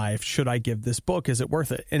in my life. Should I give this book? Is it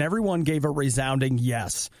worth it? And everyone gave a resounding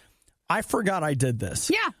yes. I forgot I did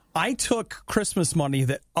this. Yeah. I took Christmas money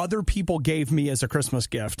that other people gave me as a Christmas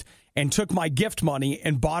gift and took my gift money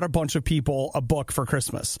and bought a bunch of people a book for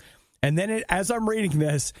Christmas. And then as I'm reading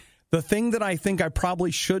this, the thing that I think I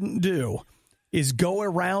probably shouldn't do is go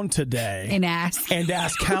around today and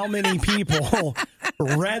ask how many people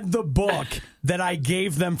read the book that I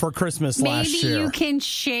gave them for Christmas last year. Maybe you can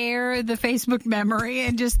share the Facebook memory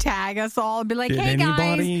and just tag us all and be like, did hey, guys.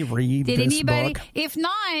 Did anybody read this book? If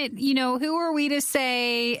not, who are we to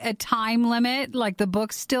say a time limit? Like, the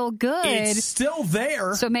book's still good. It's still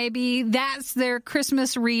there. So maybe that's their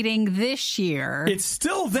Christmas reading this year. It's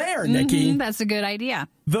still there, Nikki. That's a good idea.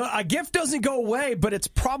 A gift doesn't go away, but it's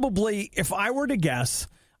probably, if I were to guess,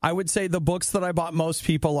 I would say the books that I bought most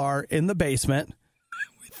people are in the basement.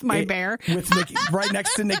 My bear. With Nikki, right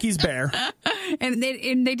next to Nikki's bear. And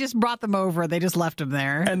they just brought them over. They just left them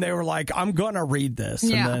there. And they were like, I'm going to read this.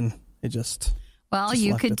 Yeah. And then it just... Well,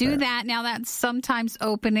 you could do that. Now, that's sometimes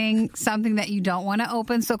opening something that you don't want to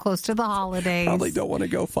open so close to the holidays. Probably don't want to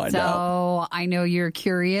go find out. So I know you're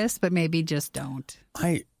curious, but maybe just don't.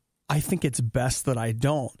 I think it's best that I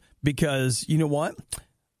don't. Because, you know what?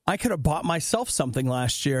 I could have bought myself something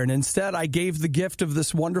last year, and instead I gave the gift of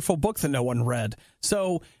this wonderful book that no one read.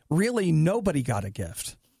 So really, nobody got a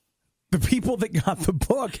gift. The people that got the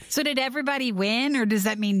book. So did everybody win, or does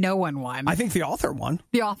that mean no one won? I think the author won.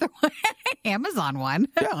 The author won. Amazon won.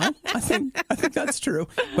 Yeah, I think that's true.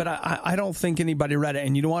 But I don't think anybody read it.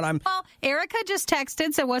 And you know what? Well, Erica just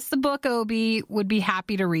texted, so what's the book, Obi? Would be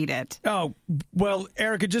happy to read it. Oh, well,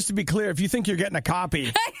 Erica, just to be clear, if you think you're getting a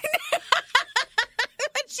copy...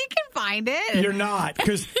 She can find it. You're not,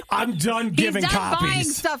 because I'm done giving He's done copies. buying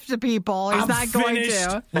stuff to people. He's not going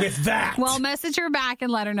to. With that. Well, message her back and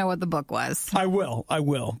let her know what the book was. I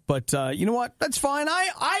will. But you know what? That's fine.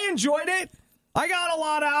 I enjoyed it. I got a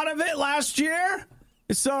lot out of it last year.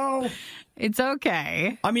 So... It's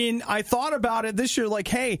okay. I mean, I thought about it this year, like,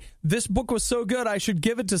 hey, this book was so good, I should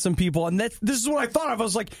give it to some people. And this is what I thought of. I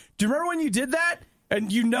was like, do you remember when you did that? And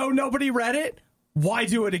you know nobody read it? Why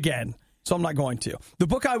do it again? So I'm not going to. The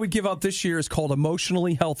book I would give out this year is called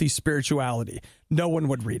Emotionally Healthy Spirituality. No one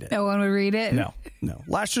would read it. No one would read it? No.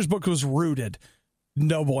 Last year's book was Rooted.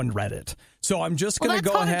 No one read it. So I'm just going to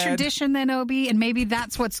go ahead. That's called a tradition then, Obi, and maybe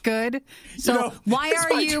that's what's good. So why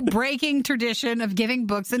are you breaking tradition of giving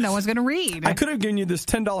books that no one's going to read? I could have given you this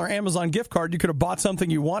 $10 Amazon gift card. You could have bought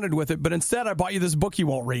something you wanted with it, but instead I bought you this book you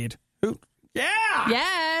won't read. Yeah.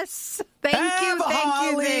 Yes. Thank Have you. a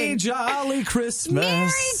holly jolly Christmas.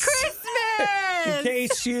 Merry Christmas. In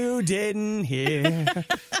case you didn't hear.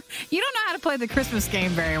 You don't know how to play the Christmas game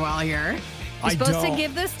very well here. You're supposed to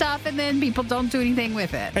give this stuff, and then people don't do anything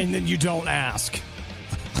with it. And then you don't ask.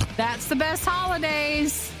 That's the best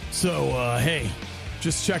holidays. So, hey,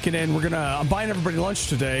 just checking in. I'm buying everybody lunch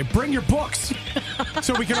today. Bring your books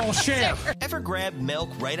so we can all share. Ever grab milk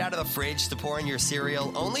right out of the fridge to pour in your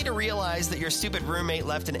cereal, only to realize that your stupid roommate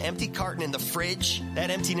left an empty carton in the fridge?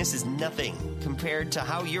 That emptiness is nothing compared to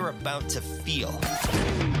how you're about to feel.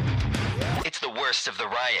 It's the worst of the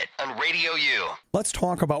riot on Radio U. Let's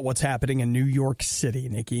talk about what's happening in New York City,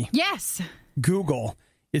 Nikki. Yes. Google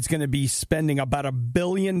is going to be spending about $1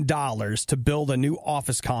 billion to build a new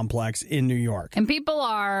office complex in New York. And people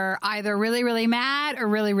are either really, really mad or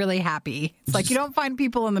really, really happy. It's like you don't find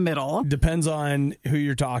people in the middle. Depends on who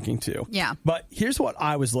you're talking to. Yeah. But here's what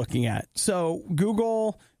I was looking at. So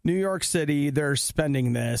Google, New York City, they're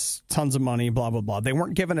spending this, tons of money, blah, blah, blah. They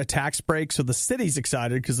weren't given a tax break, so the city's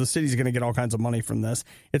excited because the city's going to get all kinds of money from this.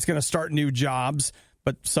 It's going to start new jobs.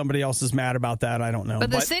 But somebody else is mad about that. I don't know. But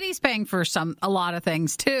the city's paying for a lot of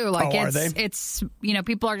things too. Like are they? It's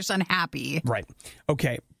people are just unhappy. Right.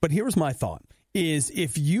 Okay. But here's my thought: is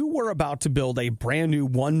if you were about to build a brand new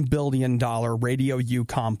 $1 billion RadioU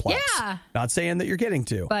complex. Yeah. Not saying that you're getting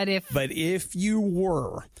to. But if you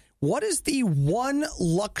were, what is the one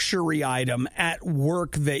luxury item at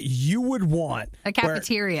work that you would want? A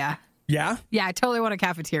cafeteria. Yeah. Yeah, I totally want a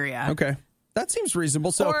cafeteria. Okay. That seems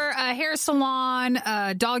reasonable. So, or a hair salon,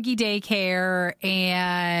 doggy daycare,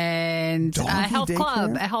 and a health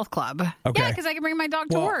club. A health club. Okay. Yeah, because I can bring my dog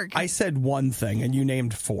to work. I said one thing, and you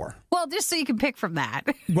named four. Well, just so you can pick from that.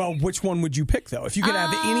 Well, which one would you pick, though? If you could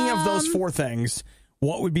have any of those four things,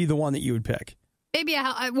 what would be the one that you would pick? Maybe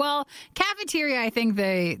cafeteria. I think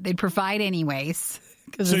they'd provide anyways.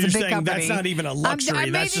 So you're saying company. That's not even a luxury.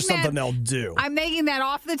 That's just something they'll do. I'm making that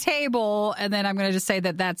off the table, and then I'm going to just say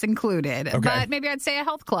that that's included. Okay. But maybe I'd say a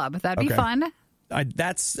health club. That'd be fun.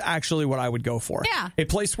 That's actually what I would go for. Yeah. A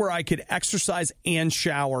place where I could exercise and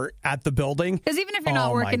shower at the building. Because even if you're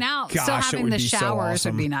not working out, still having the showers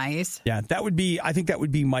would be nice. Yeah, I think that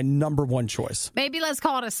would be my number one choice. Maybe let's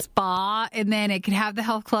call it a spa, and then it could have the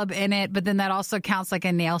health club in it, but then that also counts like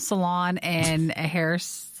a nail salon and a hair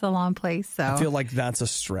salon place. So I feel like that's a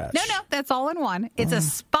stretch. No, that's all in one. It's a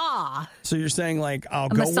spa. So you're saying like I'll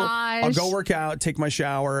go work out, take my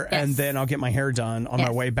shower, and then I'll get my hair done on my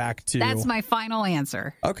way back to. That's my final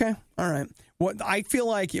answer. Okay, all right. What I feel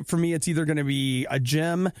like for me, it's either going to be a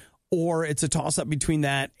gym or it's a toss up between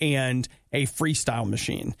that and a freestyle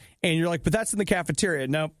machine. And you're like, but that's in the cafeteria.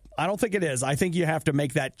 Nope. I don't think it is. I think you have to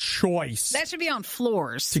make that choice. That should be on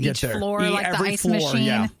floors. To get there. Each floor, like the ice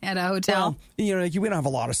machine at a hotel. Well, we don't have a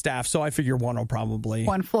lot of staff, so I figure one will probably.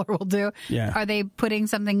 One floor will do. Yeah. Are they putting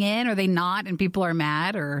something in? Are they not? And people are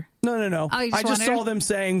mad? Or No. I just saw them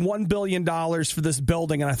saying $1 billion for this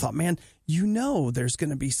building, and I thought, man, there's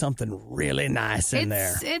going to be something really nice in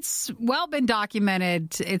there. It's well been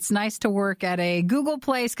documented. It's nice to work at a Google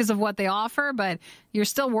place because of what they offer, but you're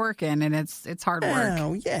still working, and it's hard work.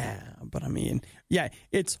 Oh, yeah. But I mean,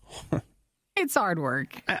 it's... It's hard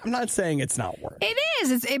work. I'm not saying it's not work. It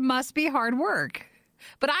is. It must be hard work.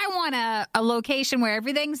 But I want a location where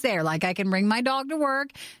everything's there. Like I can bring my dog to work,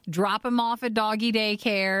 drop him off at doggy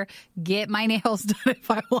daycare, get my nails done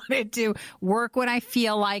if I wanted to, work when I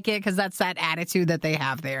feel like it, because that's that attitude that they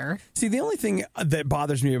have there. See, the only thing that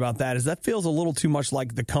bothers me about that is that feels a little too much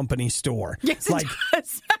like the company store. Yes, like, it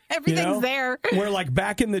does. Everything's there. Where like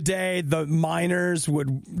back in the day, the miners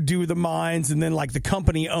would do the mines, and then like the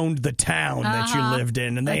company owned the town that you lived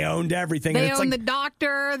in, and they owned everything. They and own the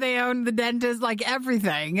doctor, they own the dentist, like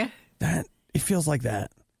everything. It feels like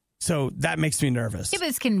that. So that makes me nervous. Yeah, but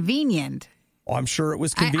it's convenient. Oh, I'm sure it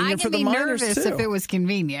was convenient for the miners, too. I could be nervous if it was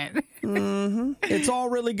convenient. Mm-hmm. It's all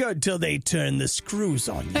really good till they turn the screws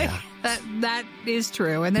on you. That is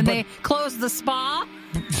true. And then they close the spa,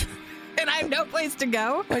 and I have no place to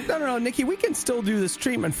go. Like, no, Nikki, we can still do this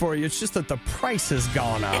treatment for you. It's just that the price has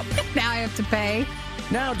gone up. Now I have to pay.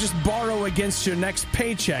 Now just borrow against your next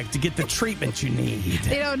paycheck to get the treatment you need.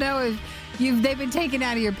 They don't know if they've been taken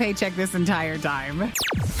out of your paycheck this entire time.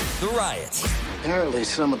 The Riot. Apparently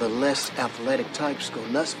some of the less athletic types go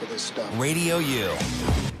nuts for this stuff. Radio U.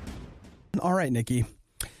 All right, Nikki.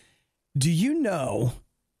 Do you know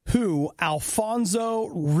who Alfonso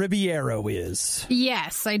Ribeiro is?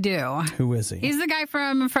 Yes, I do. Who is he? He's the guy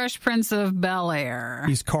from Fresh Prince of Bel-Air.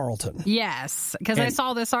 He's Carlton. Yes, because I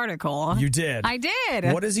saw this article. You did? I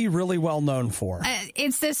did. What is he really well known for?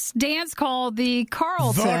 It's this dance called the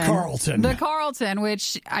Carlton. The Carlton,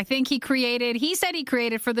 which I think he said he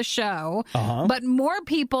created for the show. Uh-huh. But more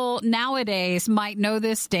people nowadays might know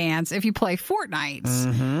this dance if you play Fortnite.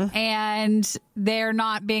 Mm-hmm. And they're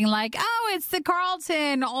not being like, oh, it's the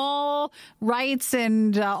Carlton, all rights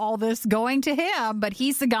and all this going to him, but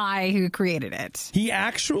he's the guy who created it. He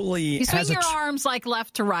actually you swing your arms like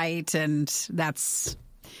left to right, and that's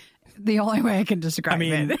the only way I can describe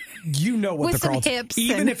it. You know what With the Carlton, hips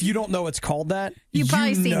even if you don't know it's called that, you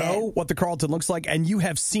probably know it. what the Carlton looks like, and you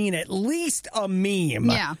have seen at least a meme,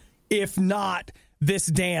 if not this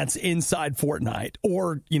dance inside Fortnite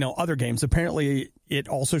or other games. Apparently, it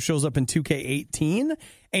also shows up in 2K18,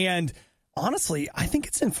 and honestly, I think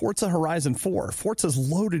it's in Forza Horizon 4. Forza's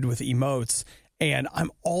loaded with emotes, and I'm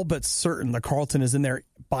all but certain the Carlton is in there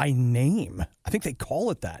by name. I think they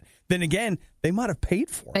call it that. Then again, they might have paid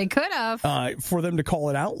for it. They could have. For them to call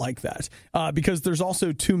it out like that. Because there's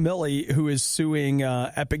also 2 Millie who is suing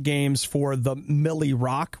Epic Games for the Millie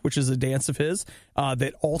Rock, which is a dance of his,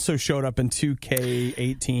 that also showed up in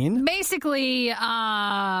 2K18. Basically,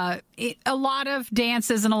 a lot of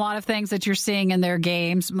dances and a lot of things that you're seeing in their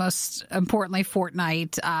games, most importantly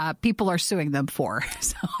Fortnite, people are suing them for.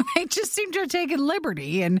 So they just seem to have taken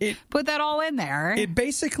liberty and put that all in there. It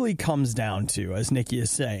basically comes down to, as Nikki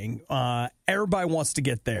is saying, everybody wants to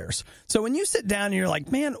get theirs. So when you sit down and you're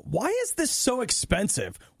like, man, why is this so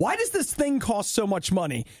expensive? Why does this thing cost so much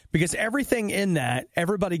money? Because everything in that,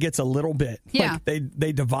 everybody gets a little bit. Yeah. Like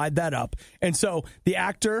they divide that up. And so the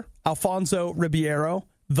actor, Alfonso Ribeiro,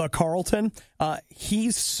 the Carlton,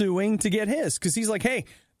 he's suing to get his because he's like, hey,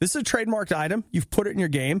 this is a trademarked item. You've put it in your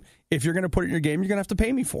game. If you're going to put it in your game, you're going to have to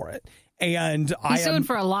pay me for it. And he's suing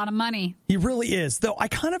for a lot of money. He really is. Though I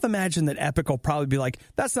kind of imagine that Epic will probably be like,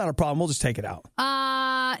 that's not a problem. We'll just take it out.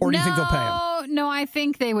 Or do you think they'll pay him? No, I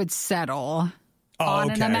think they would settle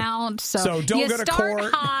on an amount. So don't go to court. You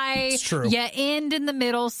start high, it's true. You end in the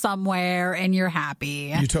middle somewhere, and you're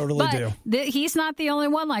happy. You totally do. He's not the only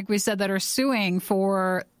one, like we said, that are suing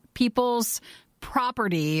for people's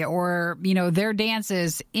property or their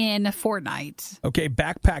dances in Fortnite. Okay,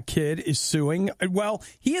 Backpack Kid is suing. Well,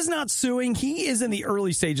 he is not suing. He is in the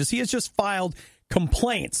early stages. He has just filed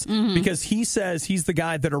complaints because he says he's the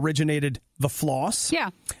guy that originated the floss. Yeah.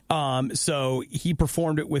 So he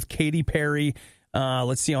performed it with Katy Perry,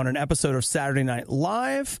 on an episode of Saturday Night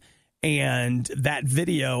Live, and that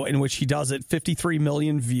video in which he does it, 53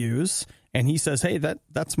 million views, and he says, hey,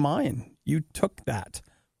 that's mine. You took that.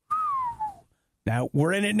 Now,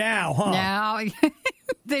 we're in it now, huh? Now,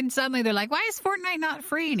 then suddenly they're like, why is Fortnite not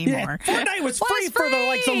free anymore? Yeah, Fortnite was free for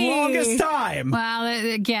the longest time. Well,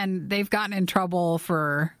 again, they've gotten in trouble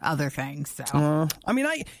for other things. So.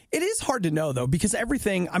 It is hard to know, though, because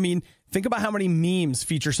everything, think about how many memes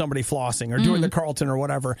feature somebody flossing or doing the Carlton or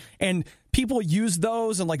whatever. And people use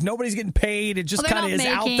those and nobody's getting paid. It just kind of is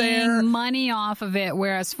out there. They're not making money off of it,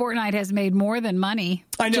 whereas Fortnite has made more than money.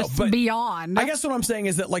 I know, just but beyond. I guess what I'm saying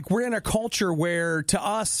is that we're in a culture where to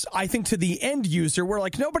us, I think to the end user, we're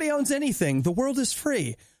like, nobody owns anything. The world is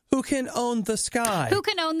free. Who can own the sky? Who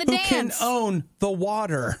can own the dance? Who can own the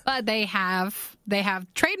water? But they have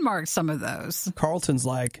trademarked some of those. Carlton's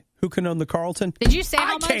like, who can own the Carlton? Did you say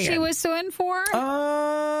how much he was suing for?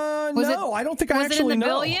 No, I don't think I actually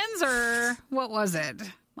know. Was it in the billions or what was it?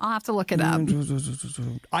 I'll have to look it up.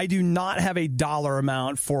 I do not have a dollar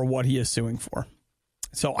amount for what he is suing for.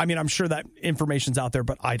 So, I mean, I'm sure that information's out there,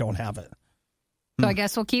 but I don't have it. So I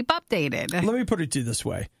guess we'll keep updated. Let me put it to you this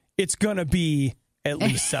way. It's going to be at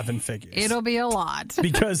least 7 figures. It'll be a lot.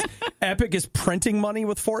 Because Epic is printing money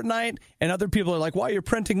with Fortnite, and other people are like, while you're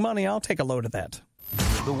printing money, I'll take a load of that.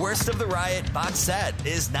 The Worst of the Riot box set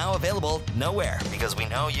is now available nowhere because we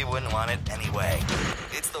know you wouldn't want it anyway.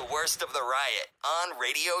 It's the Worst of the Riot on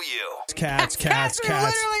Radio U. Cats. We've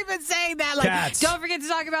literally been saying that. Like, cats. Don't forget to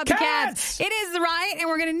talk about the cats. It is the Riot, and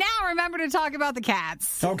we're going to now remember to talk about the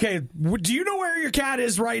cats. Okay, do you know where your cat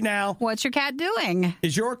is right now? What's your cat doing?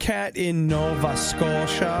 Is your cat in Nova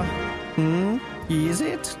Scotia? Is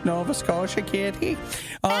it Nova Scotia, kitty?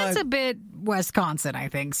 That's a bit Wisconsin, I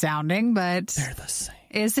think, sounding, but they're the same.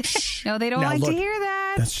 Is it? No, they don't like to hear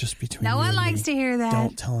that. That's just between no you one and likes me. to hear that.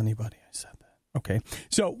 Don't tell anybody I said that. Okay,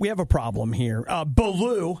 so we have a problem here.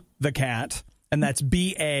 Baloo, the cat, and that's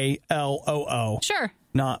Balloo. Sure.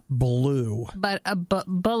 Not blue. But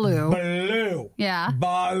Baloo. Baloo. Yeah.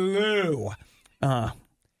 Baloo.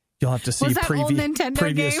 You'll have to see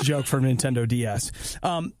previous joke from Nintendo DS.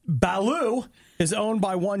 Baloo is owned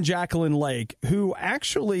by one Jacqueline Lake, who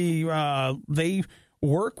actually they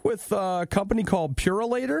work with a company called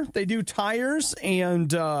Purolator. They do tires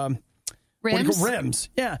and rims.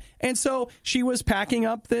 Yeah. And so she was packing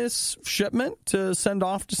up this shipment to send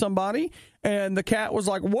off to somebody, and the cat was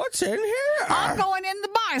like, "What's in here?" I'm going in the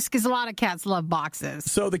box, because a lot of cats love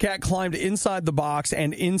boxes. So the cat climbed inside the box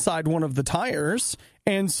and inside one of the tires.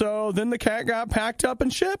 And so then the cat got packed up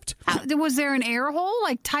and shipped. Was there an air hole?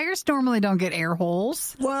 Like, tires normally don't get air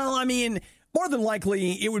holes. Well, I mean, more than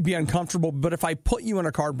likely it would be uncomfortable, but if I put you in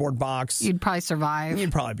a cardboard box, you'd probably survive.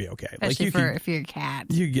 You'd probably be okay. Especially if you're a cat.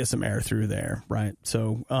 You could get some air through there, right?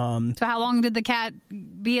 So so how long did the cat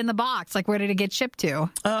be in the box? Like, where did it get shipped to?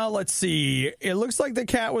 Let's see. It looks like the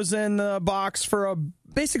cat was in the box for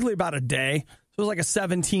basically about a day. So it was like a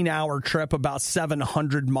 17-hour trip, about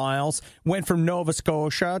 700 miles. Went from Nova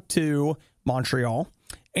Scotia to Montreal.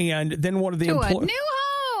 And then one of the a new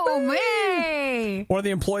home. Hey! One of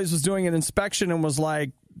the employees was doing an inspection and was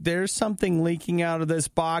like, "There's something leaking out of this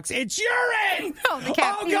box. It's urine!" The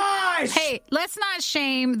cat oh, gosh! Hey, let's not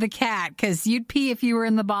shame the cat, because you'd pee if you were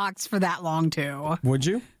in the box for that long, too. Would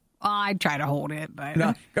you? I'd try to hold it, but...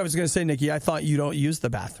 No, I was going to say, Nikki, I thought you don't use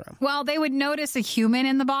the bathroom. Well, they would notice a human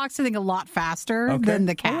in the box, I think, a lot faster than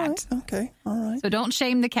the cat. All right. So don't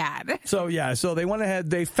shame the cat. So, yeah, so they went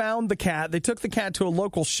ahead, they found the cat, they took the cat to a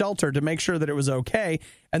local shelter to make sure that it was okay,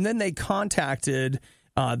 and then they contacted...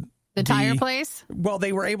 the tire place? Well,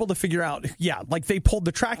 they were able to figure out, like they pulled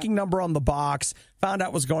the tracking number on the box, found out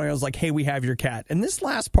what was going on. I was like, "Hey, we have your cat." And this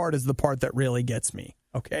last part is the part that really gets me,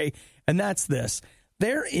 okay? And that's this.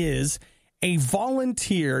 There is a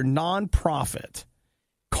volunteer nonprofit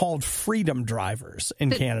called Freedom Drivers in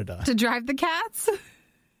Canada. To drive the cats?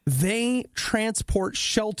 They transport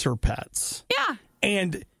shelter pets. Yeah.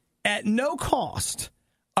 And at no cost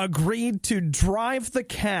agreed to drive the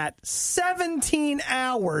cat 17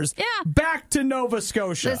 hours back to Nova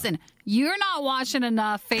Scotia. Listen, you're not watching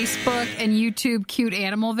enough Facebook and YouTube cute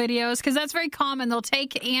animal videos, because that's very common. They'll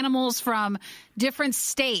take animals from different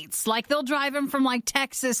states. Like, they'll drive them from, like,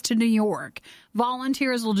 Texas to New York.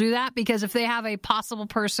 Volunteers will do that because if they have a possible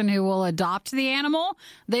person who will adopt the animal,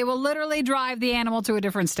 they will literally drive the animal to a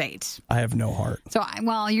different state. I have no heart. So,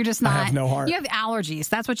 well, you're just not. I have no heart. You have allergies.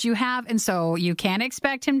 That's what you have. And so you can't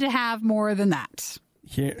expect him to have more than that.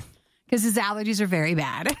 Here. Because his allergies are very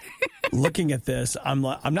bad. Looking at this, I'm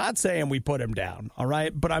not saying we put him down, all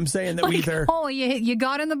right? But I'm saying that we either... Oh, you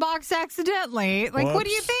got in the box accidentally. Like, Whoops. What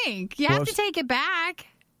do you think? You have to take it back.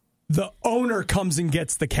 The owner comes and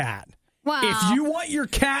gets the cat. Wow. If you want your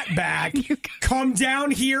cat back, come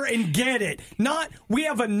down here and get it. We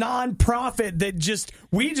have a nonprofit that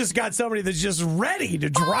we just got somebody that's just ready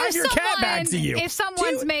to drive your cat back to you. If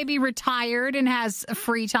someone's maybe retired and has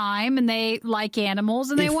free time and they like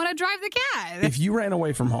animals and they want to drive the cat. If you ran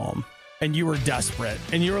away from home and you were desperate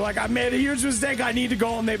and you were like, "I made a huge mistake, I need to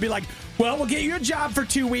go," and they'd be like, "Well, we'll get you a job for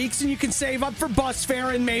 2 weeks and you can save up for bus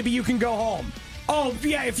fare and maybe you can go home." Oh,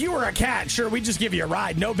 yeah, if you were a cat, sure, we'd just give you a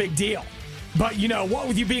ride. No big deal. But, what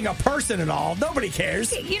with you being a person and all, nobody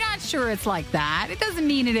cares. You're not sure it's like that. It doesn't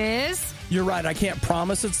mean it is. You're right. I can't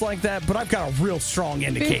promise it's like that, but I've got a real strong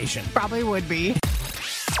indication. Probably would be.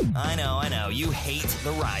 I know. You hate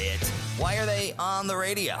the Riot. Why are they on the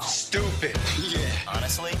radio? Stupid. Yeah.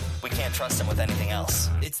 Honestly, we can't trust them with anything else.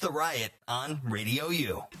 It's the Riot on Radio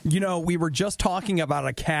U. We were just talking about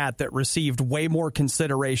a cat that received way more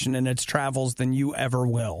consideration in its travels than you ever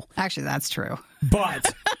will. Actually, that's true.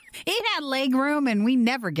 But It had leg room, and we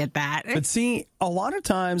never get that. But see, a lot of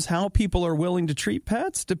times how people are willing to treat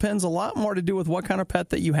pets depends a lot more to do with what kind of pet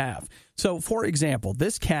that you have. So, for example,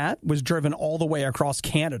 this cat was driven all the way across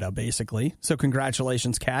Canada, basically. So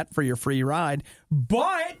congratulations, cat, for your free ride.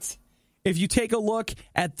 But if you take a look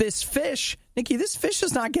at this fish, Nikki, this fish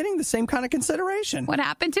is not getting the same kind of consideration. What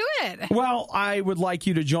happened to it? Well, I would like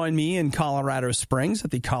you to join me in Colorado Springs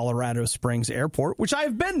at the Colorado Springs Airport, which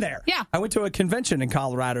I've been there. Yeah. I went to a convention in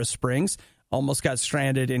Colorado Springs, almost got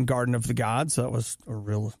stranded in Garden of the Gods. So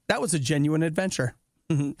that was a genuine adventure.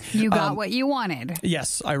 You got what you wanted.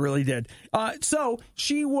 Yes, I really did. So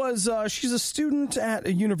she's a student at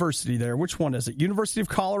a university there. Which one is it? University of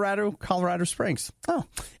Colorado Springs. Oh,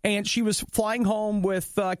 and she was flying home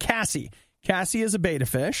with Cassie. Cassie is a betta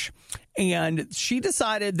fish, and she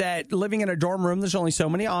decided that living in a dorm room, there's only so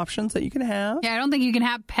many options that you can have. Yeah, I don't think you can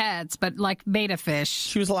have pets, but like betta fish.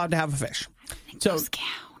 She was allowed to have a fish. I think those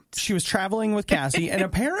count. She was traveling with Cassie, and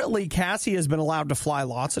apparently Cassie has been allowed to fly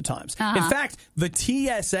lots of times. In fact, the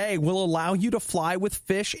TSA will allow you to fly with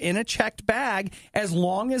fish in a checked bag as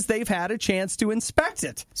long as they've had a chance to inspect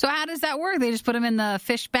it. So how does that work? They just put them in the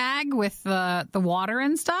fish bag with the water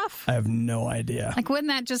and stuff? I have no idea. Like, wouldn't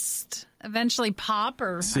that just eventually pop?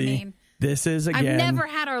 Or See, this is, again... I've never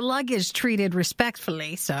had our luggage treated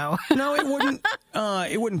respectfully, so... No, it wouldn't.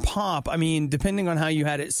 It wouldn't pop. I mean, depending on how you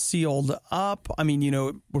had it sealed up, I mean,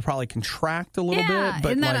 it would probably contract a little bit.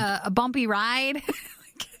 But isn't that a bumpy ride?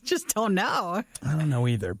 Just don't know. I don't know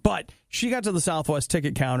either. But she got to the Southwest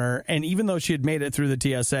ticket counter, and even though she had made it through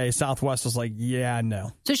the TSA, Southwest was like, yeah,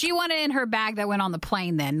 no. So she wanted in her bag that went on the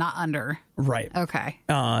plane then, not under. Right. Okay.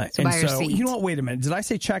 So by her seat. You know what? Wait a minute. Did I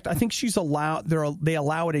say checked? I think she's allowed. They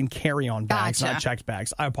allow it in carry-on bags, Gotcha. Not checked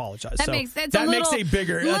bags. I apologize. That makes a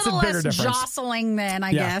bigger difference. Jostling then,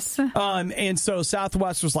 I guess. And so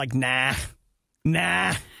Southwest was like, nah.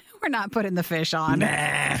 We're not putting the fish on.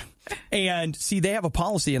 Nah. And see, they have a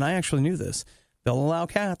policy, and I actually knew this. They'll allow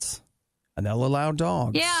cats, and they'll allow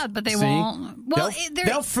dogs. Yeah, but they won't. Well,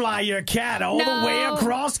 they'll fly your cat all the way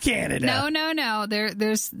across Canada. No.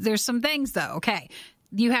 There's some things, though. Okay.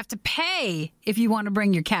 You have to pay if you want to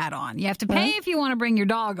bring your cat on. You have to pay if you want to bring your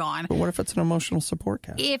dog on. But what if it's an emotional support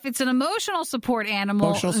cat? If it's an emotional support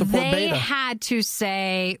animal, they had to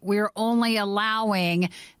say, we're only allowing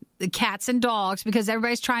the cats and dogs because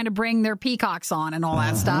everybody's trying to bring their peacocks on and all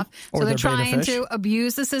that stuff. So they're trying to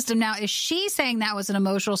abuse the system. Now, is she saying that was an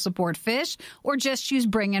emotional support fish or just she was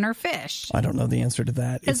bringing her fish? I don't know the answer to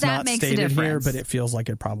that. It's that not makes stated a difference. here, but it feels like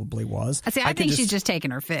it probably was. I think she's just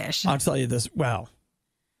taking her fish. I'll tell you this. Well,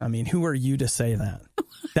 I mean, who are you to say that?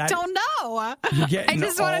 Don't know. I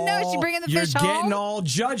just want to know. Is she bringing the fish home? You're getting all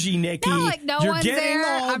judgy, Nikki. No, like no you're one's getting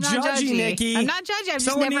there. all I'm not judgy, Nikki. I'm not judgy. I've just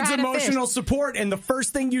Someone never needs had emotional a fish. support, and the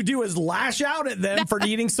first thing you do is lash out at them for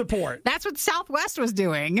needing support. That's what Southwest was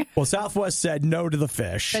doing. Well, Southwest said no to the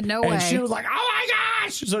fish. Said no way. And she was like, oh my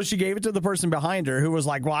gosh! So she gave it to the person behind her who was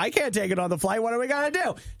like, well, I can't take it on the flight. What are we going to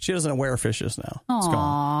do? She doesn't know where her fish is now. Aww, it's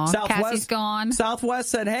gone. Cassie's gone. Southwest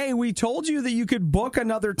said, hey, we told you that you could book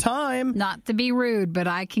another time. Not to be rude, but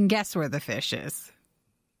I can guess where the fish is.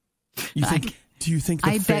 Do you think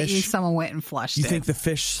the fish... I bet you someone went and flushed it. You think the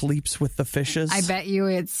fish sleeps with the fishes? I bet you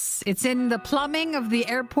it's in the plumbing of the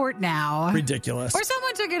airport now. Ridiculous. Or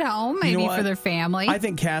someone took it home, maybe for their family. I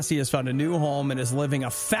think Cassie has found a new home and is living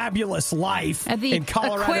a fabulous life at the in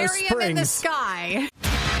Colorado aquarium Springs. in the sky.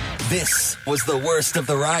 This was the worst of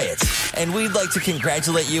the riot, and we'd like to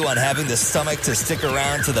congratulate you on having the stomach to stick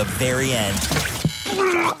around to the very end.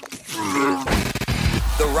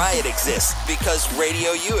 The Riot exists because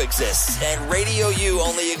RadioU exists, and RadioU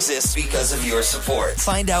only exists because of your support.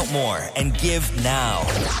 Find out more and give now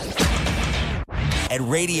at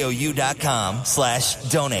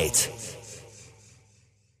RadioU.com/donate.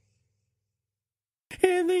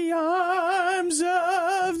 In the arms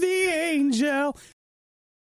of the angel,